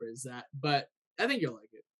caliber as that, but I think you'll like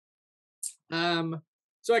it.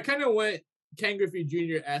 So I kind of went Ken Griffey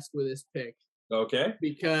Jr.-esque with this pick. Okay.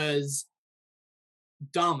 Because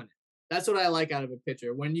dominant. That's what I like out of a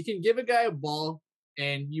pitcher. When you can give a guy a ball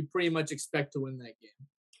and you pretty much expect to win that game.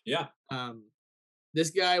 Yeah. This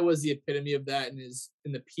guy was the epitome of that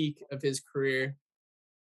in the peak of his career.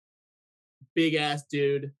 Big ass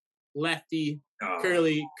dude, lefty,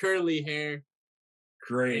 curly hair.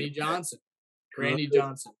 Great. Randy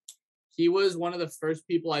Johnson. He was one of the first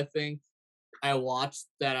people I think I watched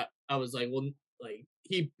that I was like, well, like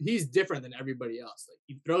he's different than everybody else. Like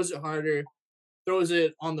he throws it harder, throws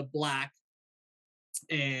it on the black,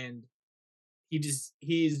 and he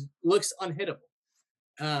looks unhittable.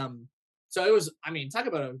 So it was, I mean, talk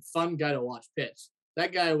about a fun guy to watch pitch.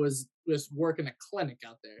 That guy was working a clinic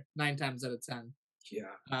out there 9 times out of 10.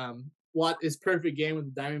 Yeah. What his perfect game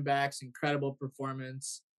with the Diamondbacks, incredible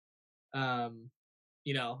performance.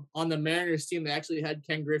 You know, on the Mariners team, they actually had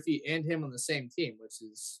Ken Griffey and him on the same team,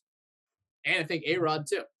 and I think A-Rod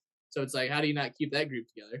too. So it's like, how do you not keep that group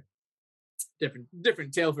together?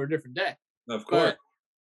 Different tale for a different day. Of course. But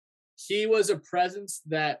he was a presence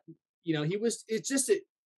that, you know, it's just a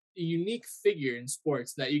unique figure in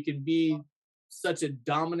sports that you can be such a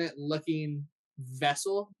dominant looking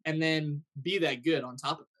vessel and then be that good on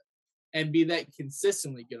top of it and be that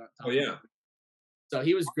consistently good on top of it. So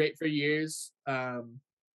he was great for years. I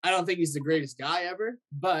don't think he's the greatest guy ever,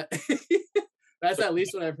 but that's at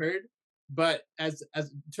least what I've heard. But as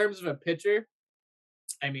in terms of a pitcher,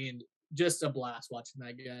 I mean, just a blast watching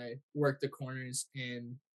that guy work the corners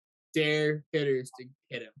and dare hitters to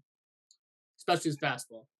hit him, especially his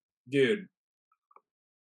fastball. Dude,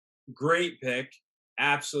 great pick.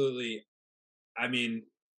 Absolutely. I mean,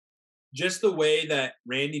 just the way that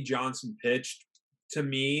Randy Johnson pitched to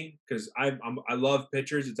me, because I love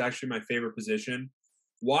pitchers. It's actually my favorite position.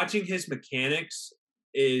 Watching his mechanics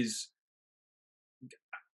is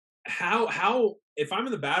how if I'm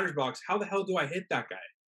in the batter's box, how the hell do I hit that guy?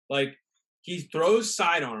 Like, he throws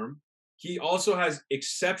sidearm. He also has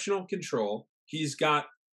exceptional control. He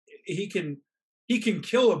can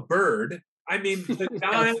kill a bird. I mean, the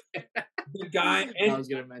guy. And, I was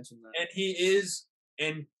gonna mention that. And he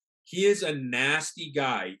is a nasty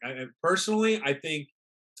guy. Personally, I think,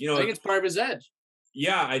 you know, I think it's part of his edge.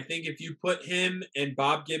 Yeah, I think if you put him and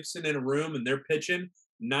Bob Gibson in a room and they're pitching,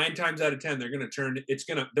 9 times out of 10 they're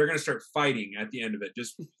gonna start fighting at the end of it.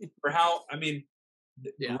 Just for how, I mean,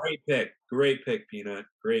 yeah. Great pick, Peanut.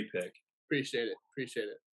 Great pick. Appreciate it.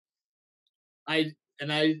 I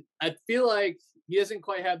feel like he doesn't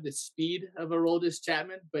quite have the speed of Aroldis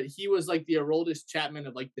Chapman, but he was like the Aroldis Chapman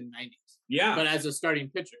of like the 90s. Yeah. But as a starting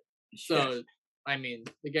pitcher. So, yeah. I mean,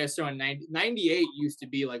 the guy's throwing 98 used to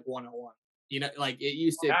be like 101. You know, like it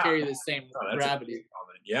used to carry the same gravity.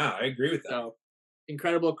 Yeah, I agree with that. So,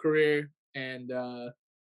 incredible career. And,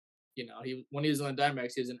 you know, when he was on the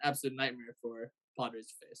Diamondbacks, he was an absolute nightmare for Padres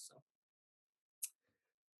to face.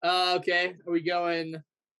 So, okay. Are we going?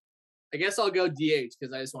 I guess I'll go DH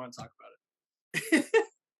because I just want to talk about it.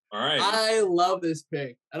 All right. I love this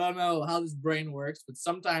pick. I don't know how this brain works, but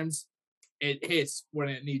sometimes it hits when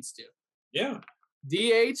it needs to. Yeah.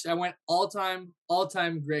 DH, I went all-time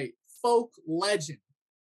great. Folk legend.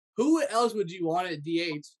 Who else would you want at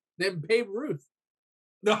DH than Babe Ruth?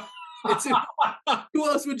 No. Who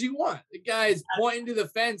else would you want? The guy's pointing to the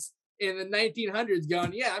fence in the 1900s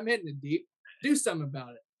going, yeah, I'm hitting it deep. Do something about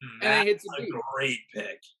it. And he hits it deep. Great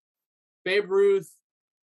pick. Babe Ruth,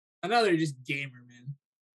 another just gamer, man.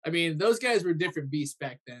 I mean, those guys were different beasts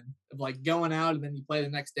back then, of like going out and then you play the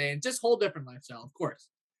next day and just whole different lifestyle, of course.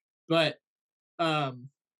 But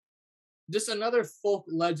just another folk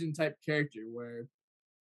legend type character where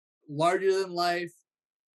larger than life,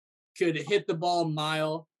 could hit the ball a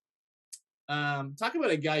mile. Talk about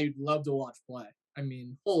a guy you'd love to watch play. I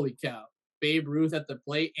mean, holy cow. Babe Ruth at the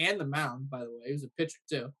plate and the mound, by the way. He was a pitcher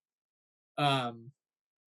too.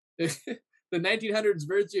 the 1900s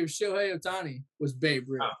version of Shohei Ohtani was Babe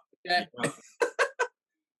Ruth. Okay? Yeah.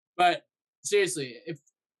 But seriously,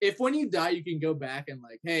 if when you die you can go back and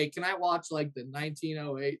like, hey, can I watch like the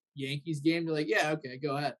 1908 Yankees game? You're like, yeah, okay,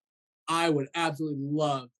 go ahead. I would absolutely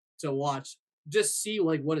love to watch, just see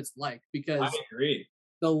like what it's like, I because agree.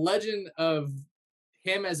 the legend of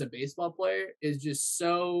him as a baseball player is just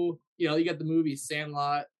so, you got the movie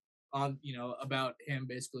Sandlot on, about him,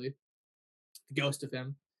 basically the ghost of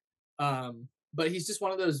him. But he's just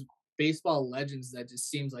one of those baseball legends that just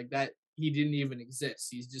seems like that he didn't even exist.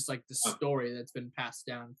 He's just like the story that's been passed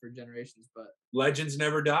down for generations. But Legends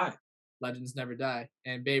never die. legends never die.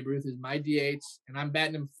 And Babe Ruth is my DH, and I'm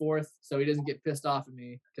batting him fourth so he doesn't get pissed off at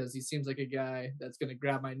me, because he seems like a guy that's going to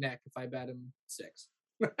grab my neck if I bat him sixth.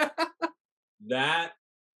 That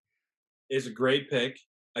is a great pick.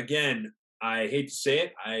 Again, I hate to say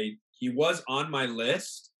it, he was on my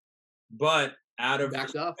list, but out of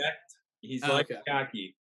Backed off. respect, he's Oh, like okay.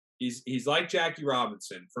 Jackie. He's like Jackie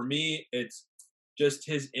Robinson. For me, it's just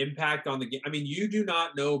his impact on the game. I mean, you do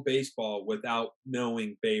not know baseball without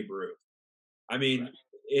knowing Babe Ruth. I mean, Right.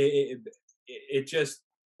 it just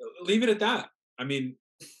leave it at that. I mean,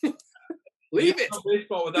 Leave you it. don't know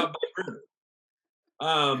baseball without Babe Ruth.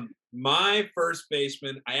 My first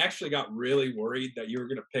baseman, I actually got really worried that you were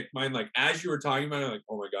gonna pick mine. Like as you were talking about it, I'm like,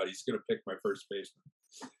 oh my god, he's gonna pick my first baseman.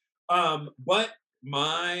 But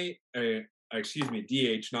my excuse me,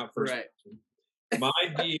 DH, not first Right. baseman. My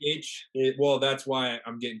DH, well, that's why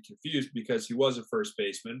I'm getting confused, because he was a first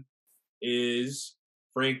baseman, is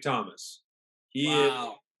Frank Thomas. He is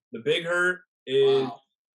Wow. the big hurt is,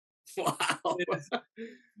 Wow. is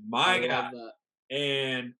my I guy. love that.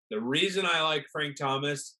 And the reason I like Frank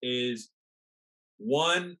Thomas is,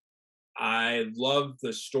 one, I love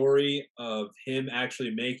the story of him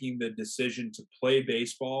actually making the decision to play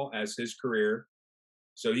baseball as his career.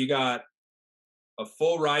 So he got a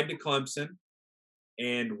full ride to Clemson.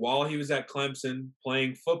 And while he was at Clemson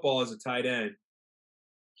playing football as a tight end,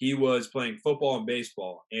 he was playing football and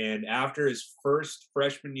baseball. And after his first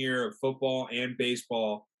freshman year of football and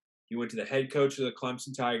baseball, he went to the head coach of the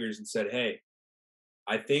Clemson Tigers and said, hey,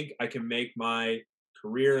 I think I can make my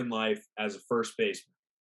career in life as a first baseman.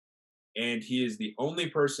 And he is the only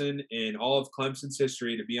person in all of Clemson's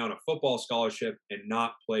history to be on a football scholarship and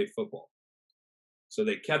not play football. So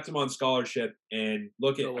they kept him on scholarship, and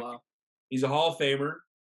look at, he's a Hall of Famer.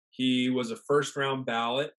 He was a first round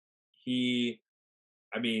ballot.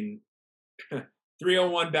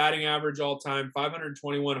 301 batting average all time,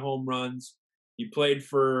 521 home runs. He played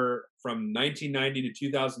from 1990 to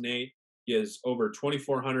 2008. He has over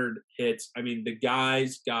 2,400 hits. I mean, the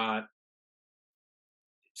guy's got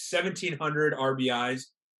 1,700 RBIs.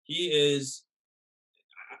 He is.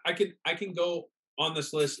 I can go on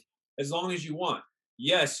this list as long as you want.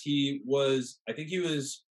 Yes, he was. I think he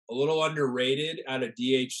was a little underrated at a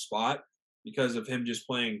DH spot because of him just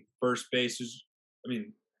playing first base. I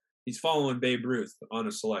mean, he's following Babe Ruth on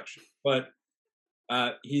a selection, but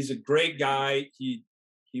he's a great guy. He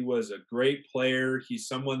was a great player. He's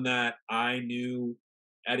someone that I knew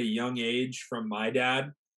at a young age from my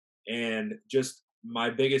dad, and just my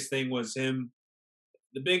biggest thing was him.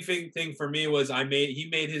 The big thing for me was he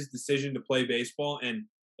made his decision to play baseball, and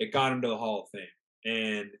it got him to the Hall of Fame.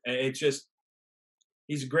 And it's just,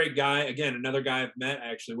 he's a great guy. Again, another guy I've met.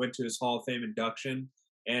 I actually went to his Hall of Fame induction,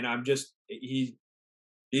 and he's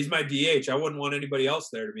my DH. I wouldn't want anybody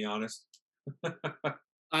else there, to be honest.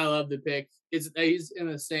 I love the pick. He's in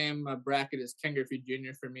the same bracket as Ken Griffey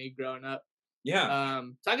Jr. for me growing up. Yeah.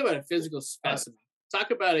 Talk about a physical specimen.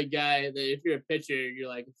 Talk about a guy that if you're a pitcher, you're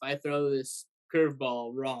like, if I throw this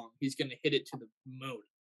curveball wrong, he's going to hit it to the moon.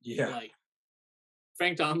 Yeah. Like,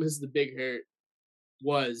 Frank Thomas, the big hurt,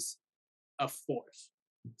 was a force.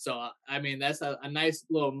 So, I mean, that's a nice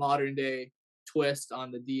little modern day twist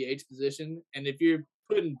on the DH position. And if you're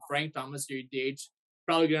putting Frank Thomas to your DH,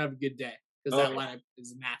 probably going to have a good day, because that lineup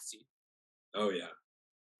is nasty. Oh, yeah.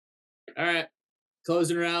 All right.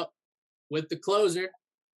 Closing her out with the closer.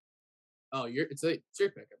 Oh, it's your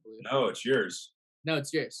pick, I believe. No, it's yours. No,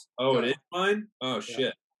 it's yours. Oh, it is mine? Oh,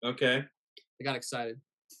 shit. Okay. I got excited.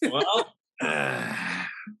 Well,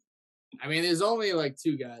 I mean, there's only like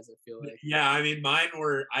two guys, I feel like. Yeah, I mean, mine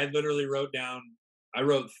were, I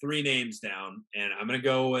wrote 3 names down, and I'm going to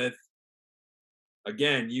go with,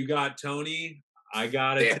 again, you got Tony, I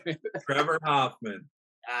got it, Trevor Hoffman.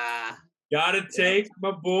 Got to take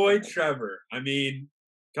my boy Trevor. I mean,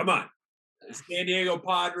 come on. San Diego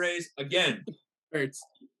Padres, again, hurts.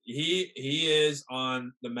 He is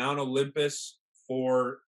on the Mount Olympus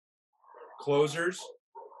for closers,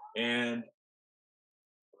 and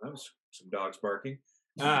that was some dogs barking.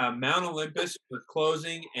 Mount Olympus for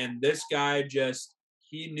closing, and this guy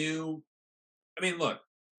he knew. I mean, look,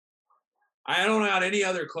 I don't have any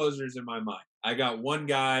other closers in my mind. I got one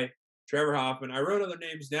guy, Trevor Hoffman. I wrote other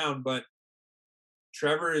names down, but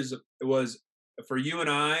Trevor was for you and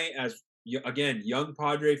I as again young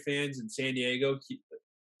Padre fans in San Diego.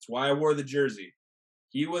 That's why I wore the jersey.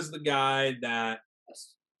 He was the guy that,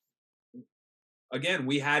 again,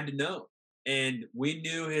 we had to know, and we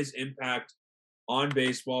knew his impact on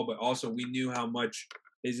baseball, but also we knew how much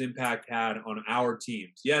his impact had on our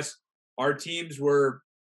teams. Yes, our teams were,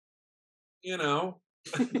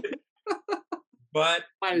 but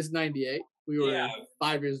minus 98. We were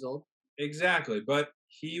 5 years old. Exactly, but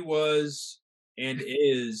he was and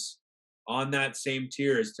is on that same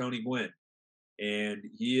tier as Tony Gwynn, and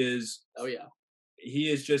he is. Oh yeah, he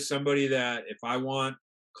is just somebody that if I want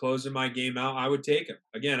closing my game out, I would take him.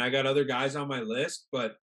 Again, I got other guys on my list,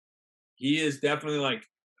 but he is definitely like,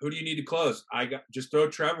 who do you need to close? Just throw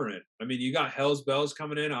Trevor in. I mean, you got Hell's Bells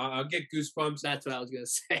coming in. I'll get goosebumps. That's what I was gonna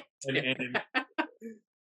say.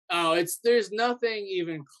 There's nothing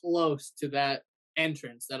even close to that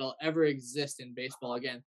entrance that'll ever exist in baseball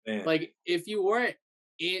again. Man. Like if you weren't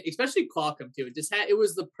in, especially Qualcomm too, it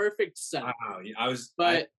was the perfect setup.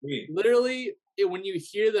 Wow, literally when you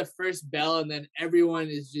hear the first bell and then everyone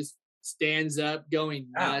stands up going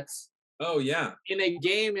nuts. Oh yeah. In a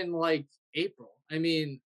game in like April. I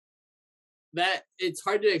mean, that it's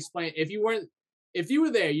hard to explain. If you were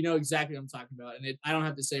there, you know exactly what I'm talking about, and I don't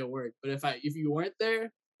have to say a word. But if you weren't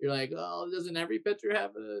there, you're like, oh, doesn't every pitcher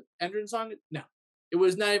have an entrance song? No, it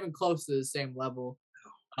was not even close to the same level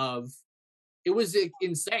of. It was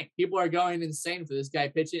insane. People are going insane for this guy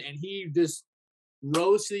pitching, and he just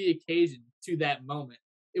rose to the occasion to that moment.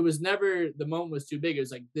 It was never the moment was too big. It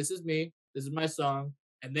was like, this is me, this is my song,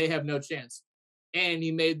 and they have no chance. And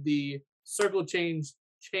he made the circle change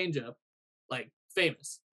up like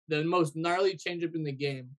famous. The most gnarly changeup in the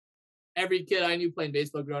game. Every kid I knew playing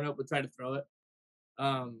baseball growing up would try to throw it.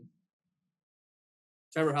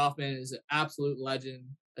 Trevor Hoffman is an absolute legend.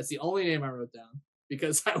 That's the only name I wrote down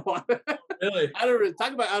because I want really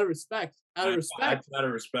talk about out of respect. Out of respect.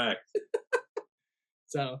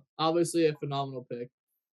 So obviously a phenomenal pick.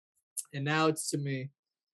 And now it's to me.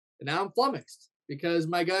 And now I'm flummoxed because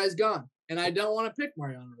my guy's gone. And I don't want to pick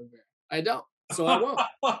Mariano Rivera. I don't. So I won't.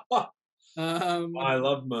 I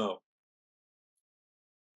love Mo.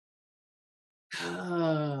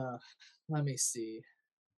 Let me see.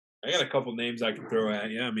 I got a couple names I can throw at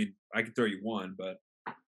you. I mean, I can throw you one, but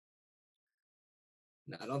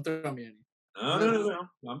no, don't throw me any. No.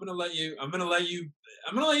 I'm gonna let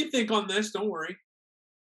you think on this. Don't worry.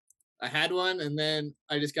 I had one, and then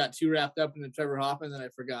I just got too wrapped up into Trevor Hoffman that I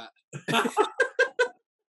forgot.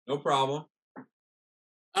 No problem.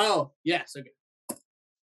 Oh yes, okay.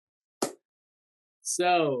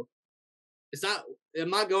 So I'm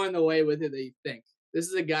not going the way with it that you think. This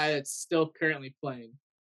is a guy that's still currently playing.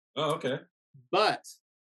 Oh, okay. But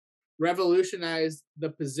revolutionized the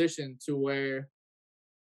position to where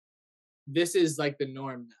this is like the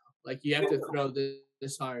norm now. Like you have to throw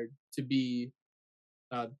this hard to be,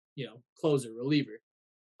 closer, reliever.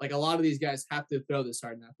 Like a lot of these guys have to throw this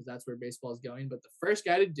hard now because that's where baseball is going. But the first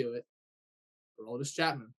guy to do it, Aroldis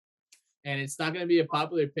Chapman. And it's not going to be a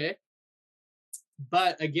popular pick.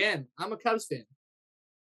 But again, I'm a Cubs fan.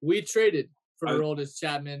 We traded for Aroldis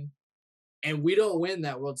Chapman, and we don't win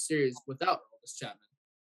that World Series without Aroldis Chapman.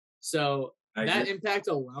 So that impact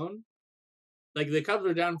alone, like the Cubs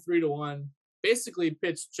were down 3-1, basically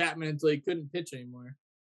pitched Chapman until he couldn't pitch anymore.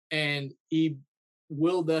 And he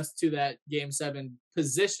willed us to that Game 7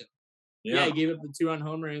 position. Yeah, he gave up the 2-run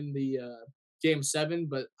homer in the Game 7,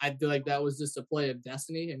 but I feel like that was just a play of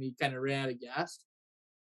destiny, and he kind of ran out of gas.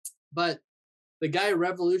 But the guy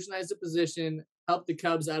revolutionized the position, helped the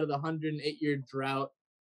Cubs out of the 108-year drought,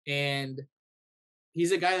 and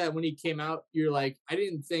he's a guy that when he came out, you're like, I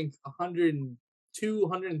didn't think 102,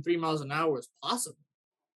 103 miles an hour was possible.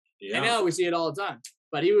 Yeah. And now we see it all the time.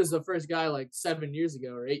 But he was the first guy like 7 years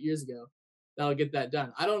ago or 8 years ago that'll get that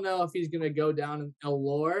done. I don't know if he's going to go down in a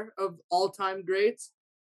lore of all-time greats,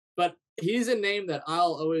 but he's a name that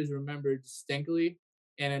I'll always remember distinctly,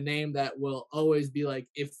 and a name that will always be like,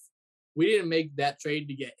 if we didn't make that trade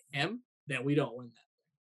to get him, then we don't win that thing.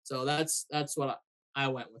 So that's what I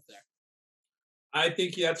went with there. I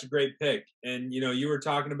think that's a great pick. And, you were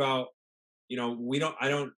talking about,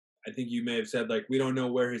 I think you may have said, like, we don't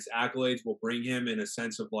know where his accolades will bring him in a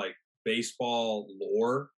sense of, like, baseball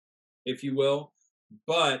lore, if you will.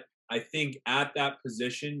 But I think at that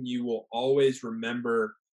position, you will always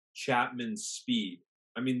remember Chapman's speed.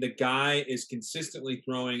 I mean, the guy is consistently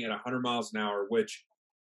throwing at 100 miles an hour, which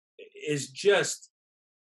is just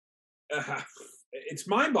it's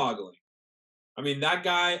mind-boggling. I mean, that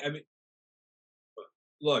guy. I mean,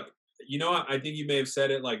 look, you know what? I think you may have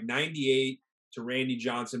said it. Like 98 to Randy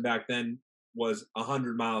Johnson back then was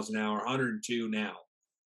 100 miles an hour, 102 now.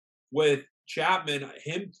 With Chapman,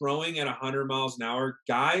 him throwing at 100 miles an hour,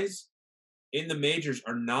 guys in the majors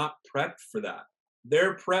are not prepped for that.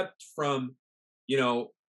 They're prepped from,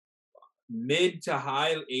 mid to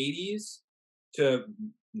high 80s to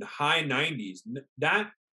high 90s.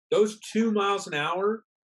 Those 2 miles an hour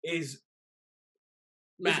is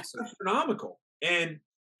massive, astronomical. And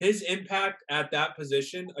his impact at that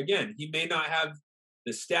position, again, he may not have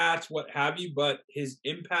the stats, what have you, but his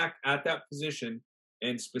impact at that position,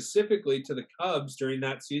 and specifically to the Cubs during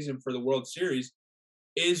that season for the World Series,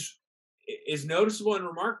 is noticeable and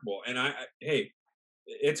remarkable. And hey,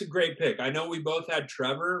 it's a great pick. I know we both had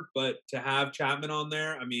Trevor, but to have Chapman on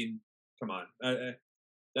there, I mean, come on,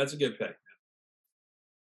 that's a good pick.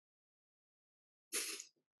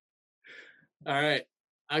 All right,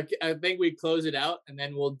 I think we close it out, and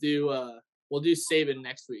then we'll do Saban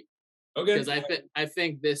next week. Okay. Because I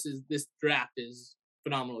think this draft is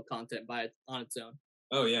phenomenal content on its own.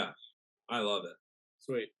 Oh yeah, I love it.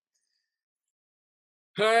 Sweet.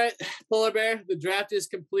 All right, Polar Bear, the draft is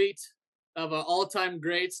complete of our all-time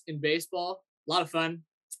greats in baseball. A lot of fun.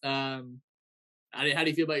 How do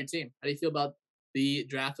you feel about your team? How do you feel about the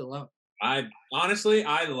draft alone? I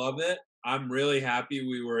love it. I'm really happy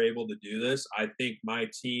we were able to do this. I think my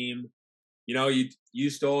team, you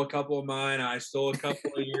stole a couple of mine. I stole a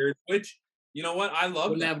couple of yours, which, you know what? I love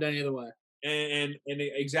Wouldn't have done either way. And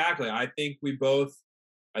exactly. I think we both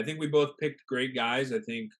picked great guys. I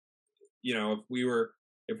think, if we were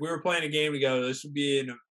playing a game together, this would be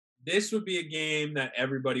a game that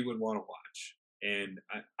everybody would want to watch. And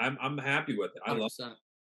I'm happy with it. I 100%. Love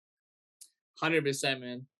it. 100%,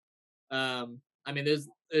 man. I mean, there's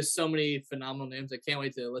so many phenomenal names. I can't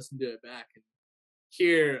wait to listen to it back and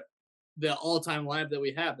hear the all-time lineup that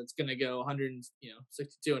we have. That's going to go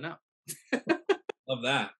 162 and out. Love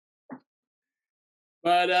that.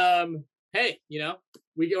 But hey,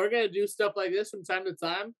 we're going to do stuff like this from time to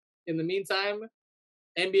time. In the meantime,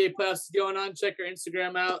 NBA playoffs is going on. Check our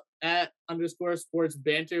Instagram out at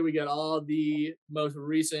 _sportsbanter. We got all the most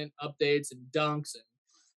recent updates and dunks and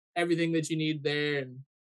everything that you need there. And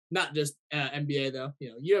not just NBA though,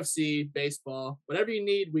 UFC, baseball, whatever you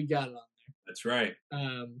need, we got it on there. That's right.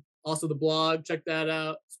 Also the blog, check that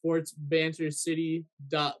out,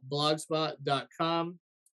 sportsbantercity.blogspot.com.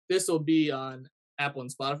 This will be on Apple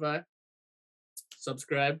and Spotify.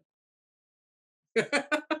 Subscribe.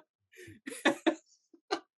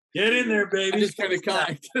 Get in there, baby. I just kind of caught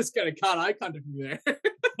eye contact from there.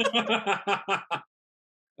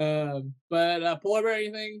 But Polar Bear,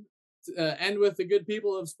 anything to end with the good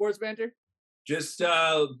people of Sports Banter? Just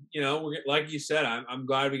like you said, I'm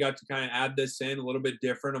glad we got to kind of add this in, a little bit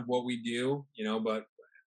different of what we do, but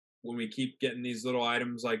when we keep getting these little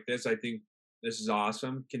items like this, I think this is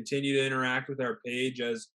awesome. Continue to interact with our page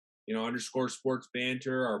as _sports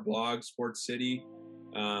banter, our blog Sports City.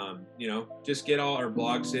 Just get all our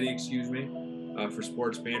blog city, for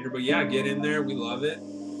Sports Banter. But yeah, get in there. We love it.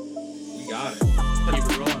 We got it. Keep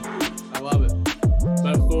it rolling. I love it.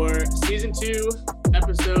 But for season 2,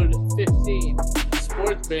 episode 15,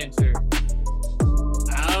 Sports Banter.